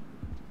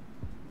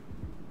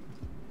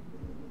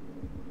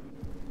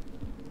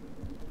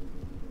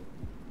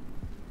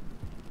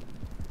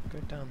 Go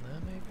down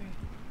there, maybe?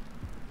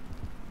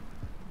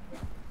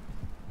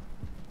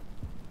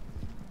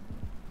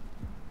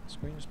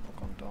 Screen's not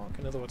gone dark.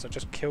 In other words, I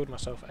just killed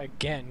myself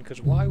again,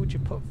 because why would you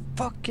put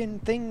fucking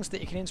things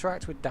that you can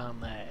interact with down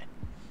there?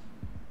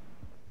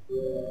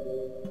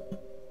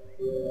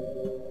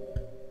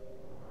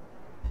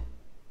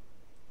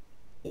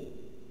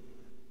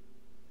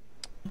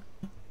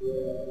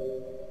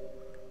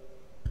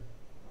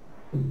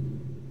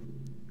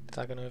 Is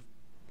that gonna...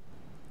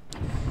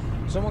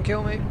 Someone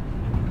kill me!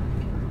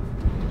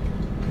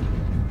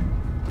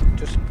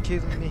 Just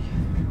kill me.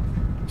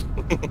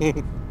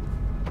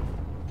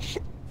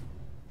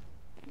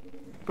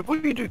 Before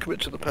you do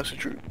commit to the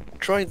passage route,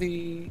 try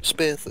the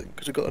spare thing,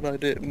 because I've got an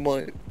idea it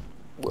might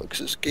work,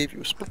 because it gave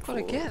you a spare. I've got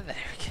to get there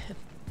again.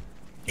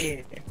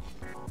 Yeah.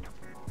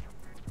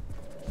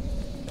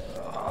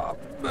 Oh,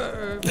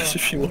 As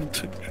if you want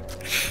to.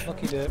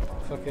 Lucky dip.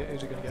 Fuck it,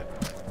 who's it gonna get?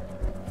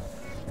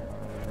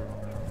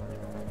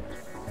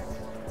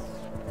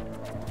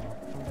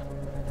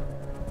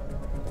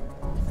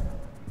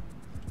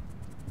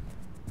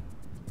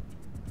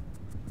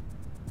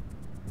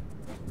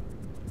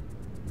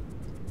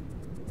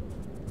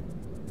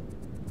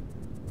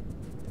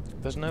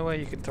 There's no way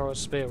you could throw a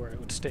spear where it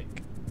would stick.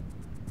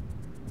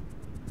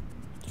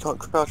 You can't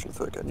crouch and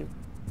throw it, can you?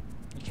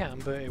 You can,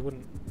 but it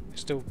wouldn't. It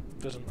still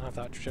doesn't have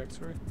that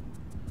trajectory.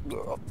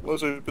 No, I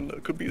was hoping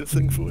that could be a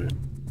thing for you.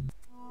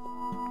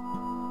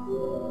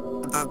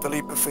 The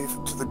leap of faith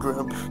into the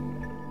ground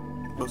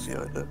was the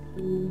idea.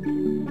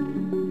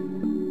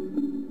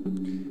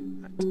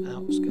 At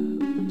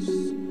outskirts.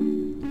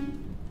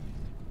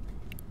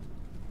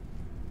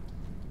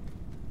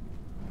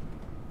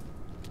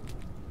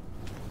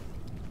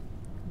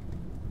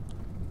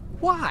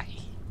 Why?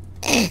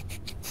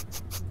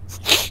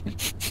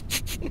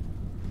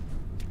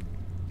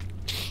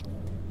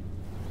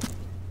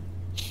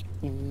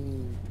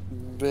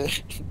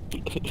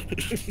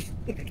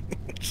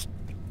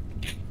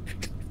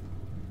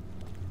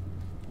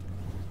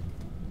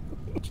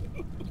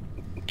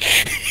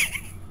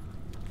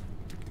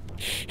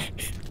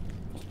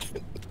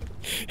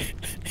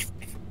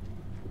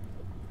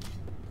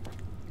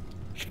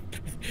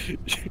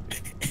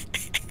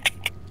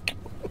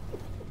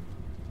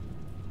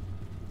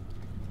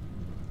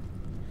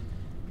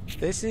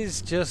 This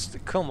is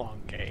just, come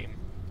on, game.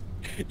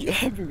 You're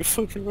having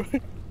fun,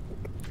 right?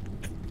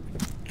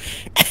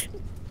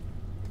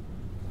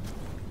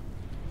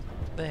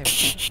 There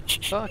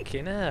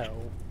fucking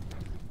hell.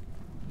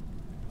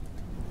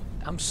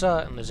 I'm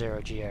certain the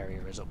zero-G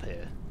area is up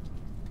here.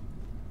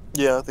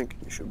 Yeah, I think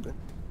you should be.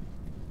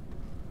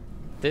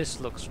 This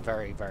looks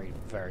very, very,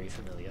 very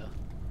familiar.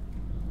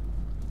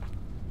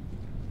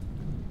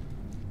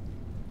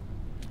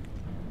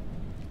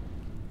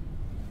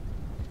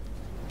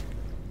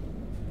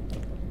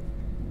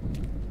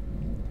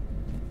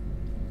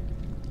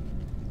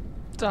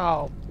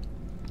 Oh.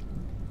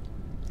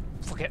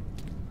 Fuck it.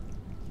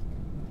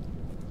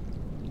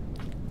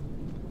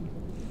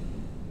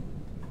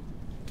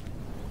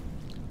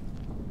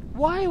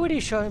 Why would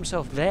he show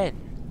himself then?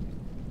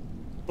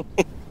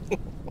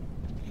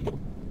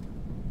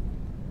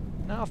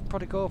 Now I've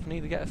probably go up and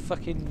either get a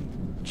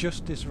fucking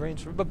justice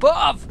range from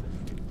above!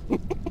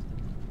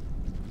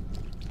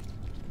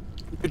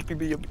 Could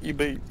be your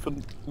eBay for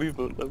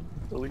movement though,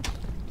 at least.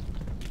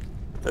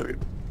 There we go.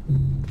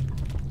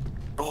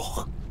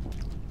 Oh.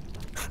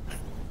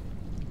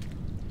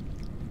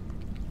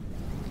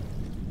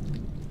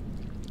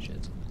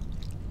 Shit.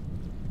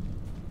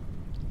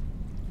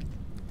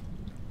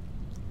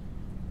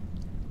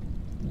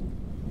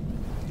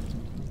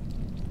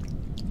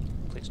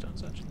 Please don't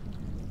search.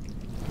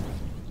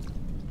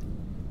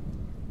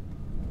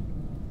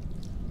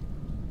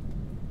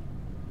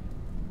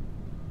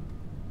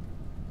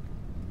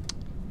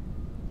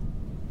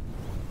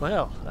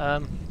 Well,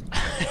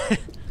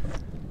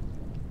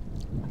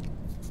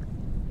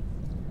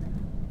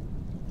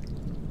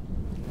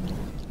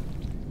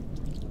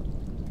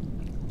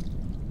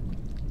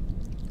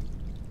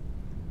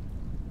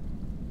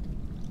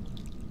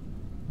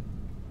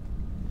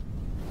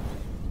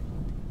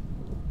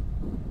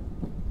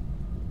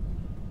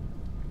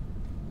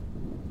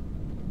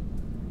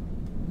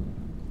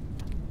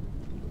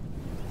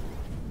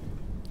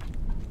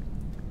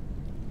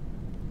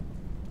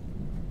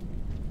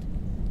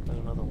 there's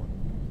another one.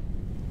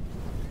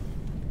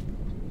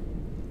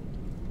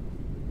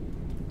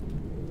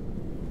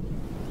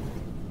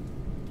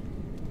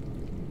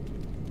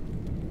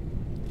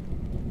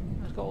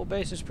 He's got all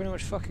bases pretty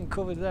much fucking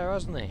covered there,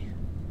 hasn't he?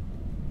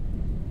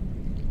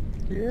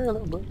 Yeah, a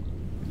little bit.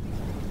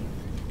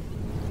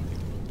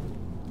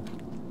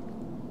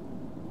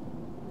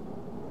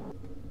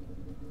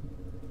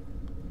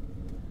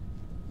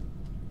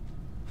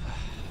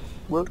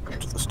 Welcome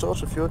to the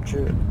start of your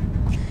journey.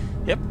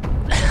 Yep,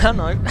 I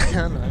know,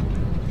 I know.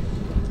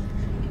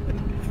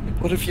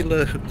 What have you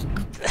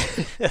learned?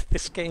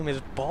 This game is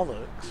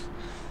bollocks.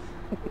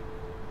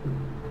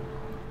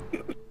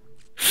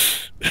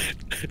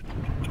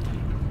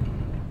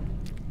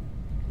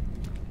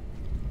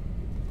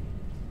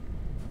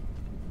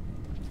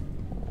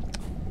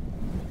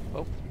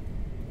 Oh.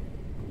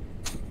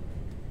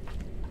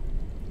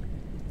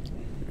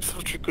 I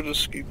thought you could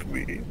escape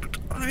me, but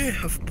I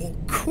have more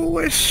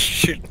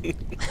questions.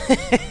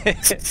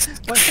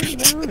 Why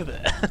didn't you move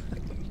there?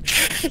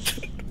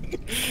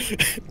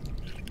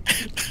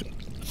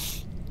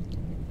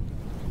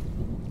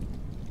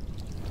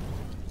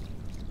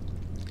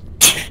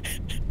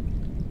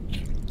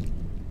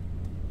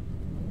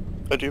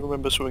 I do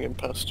remember swinging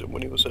past him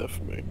when he was there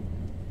for me.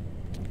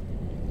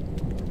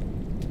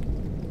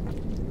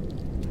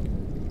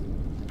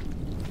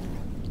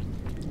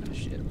 Oh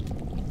shit.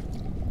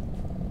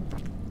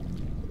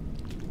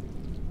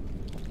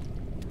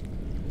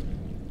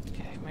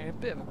 Okay, made a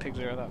bit of a pig's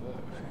ear of that, but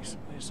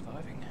we're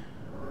surviving.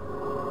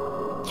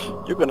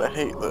 You're gonna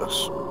hate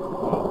this.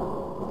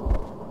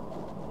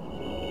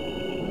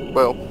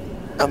 Well,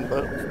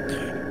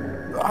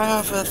 I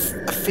have a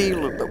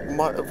feeling that we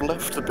might have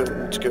left the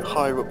building to go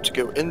higher up to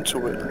go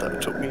into it, and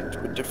that took me into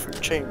a different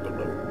chamber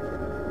now.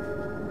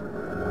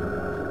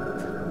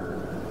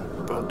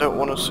 But I don't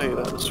want to say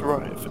that's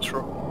right if it's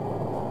wrong.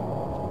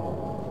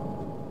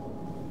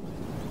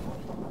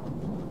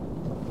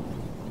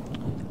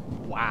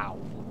 Wow.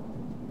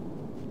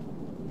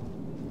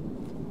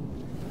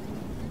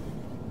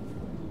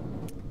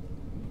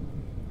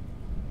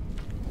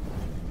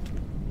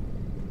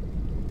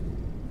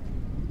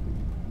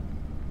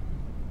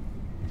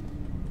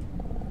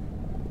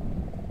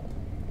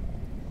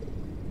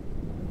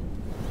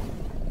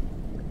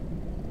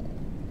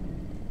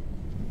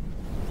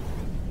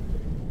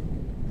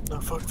 No,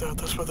 fuck that,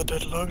 that's where the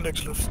dead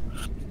longlegs live.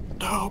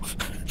 No!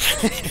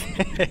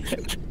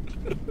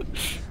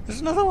 There's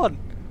another one!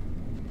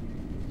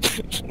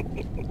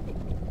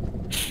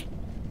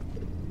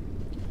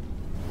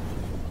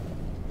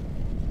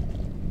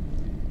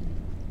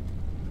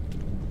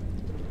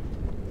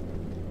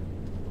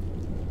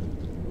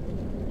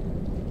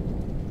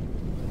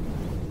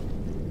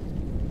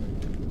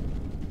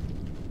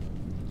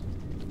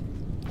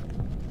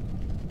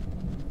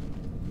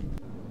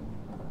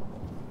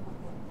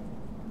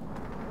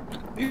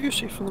 You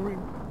see from the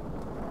room.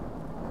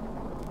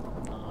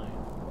 No,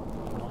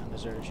 I'm not in the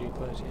zero G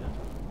place yet.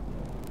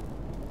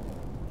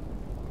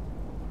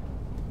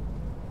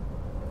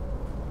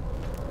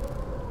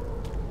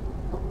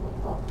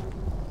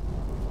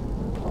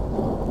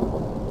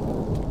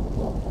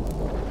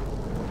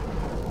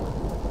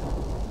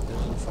 This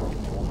is a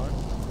fucking Walmart.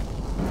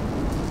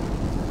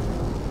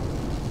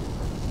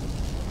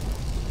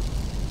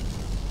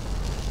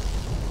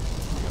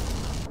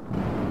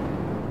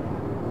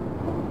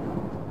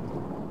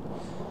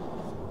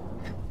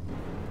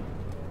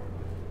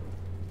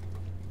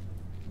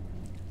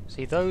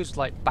 See, those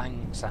like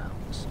bang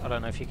sounds, I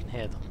don't know if you can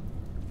hear them.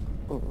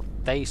 Mm.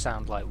 They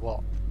sound like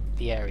what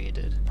the area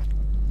did.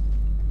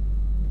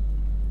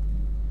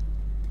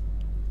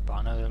 But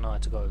I know they're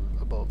not to go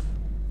above.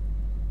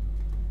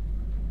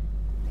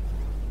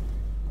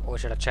 Or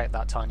should I check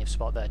that tiny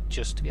spot there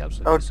just to be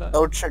absolutely certain?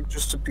 I'll check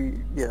just to be,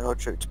 yeah, I'll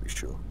check to be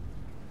sure.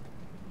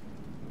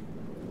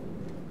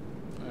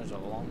 There's a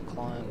long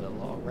climb with a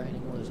lot of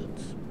raining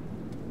lizards.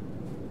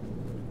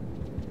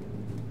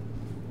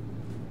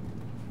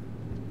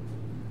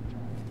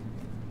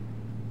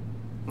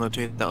 I'll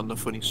take that on the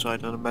funny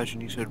side, I'd imagine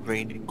you said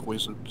raining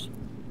wizards.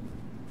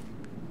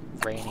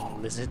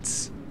 Raining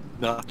lizards?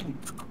 Nah.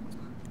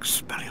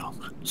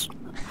 Expelliarmus.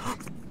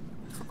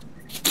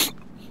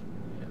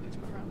 Yeah, leads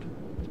me around.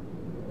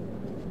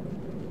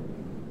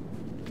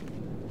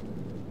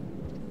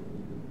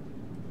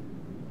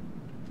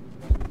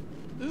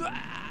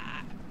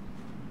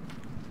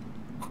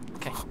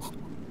 Okay.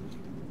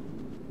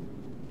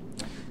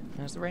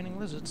 There's the raining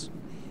lizards.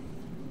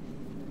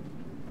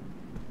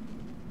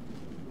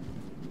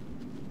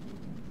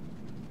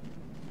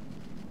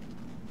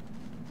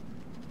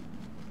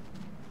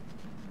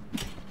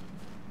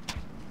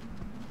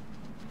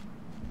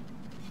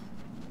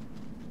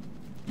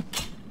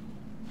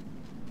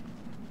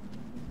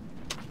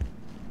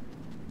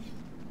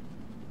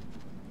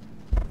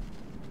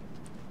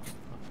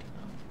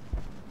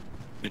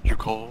 Did you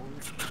call?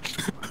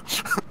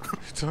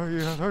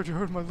 Sorry, I heard you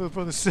heard my little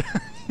brother say.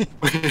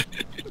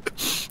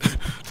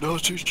 No, I'll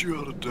teach you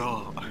how to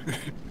die.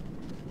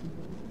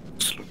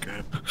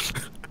 Slugcat.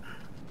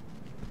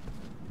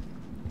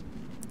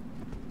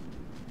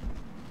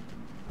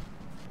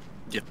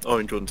 Yeah,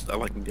 orange ones. I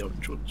like the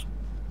orange ones.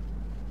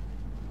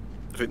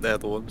 I think they're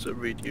the ones that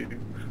read you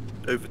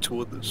over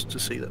to others to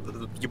see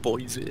that your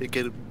boy's here,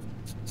 get him.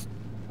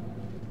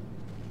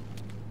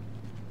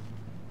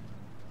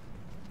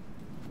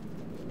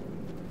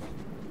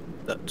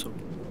 That's all.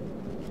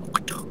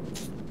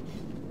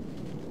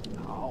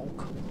 Oh,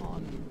 come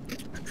on.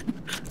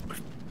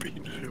 I've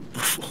been here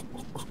before.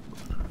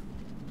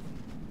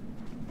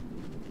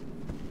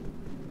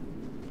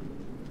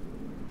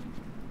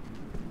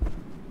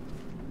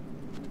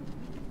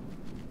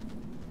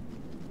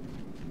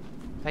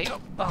 Hey,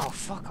 oh,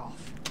 fuck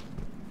off.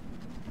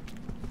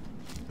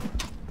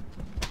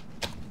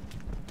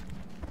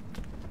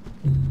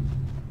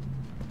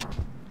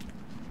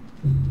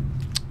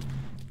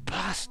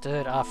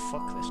 Bastard, ah,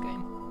 fuck this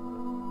game.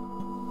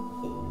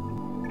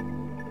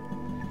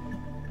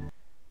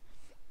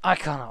 I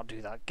cannot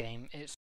do that game, it's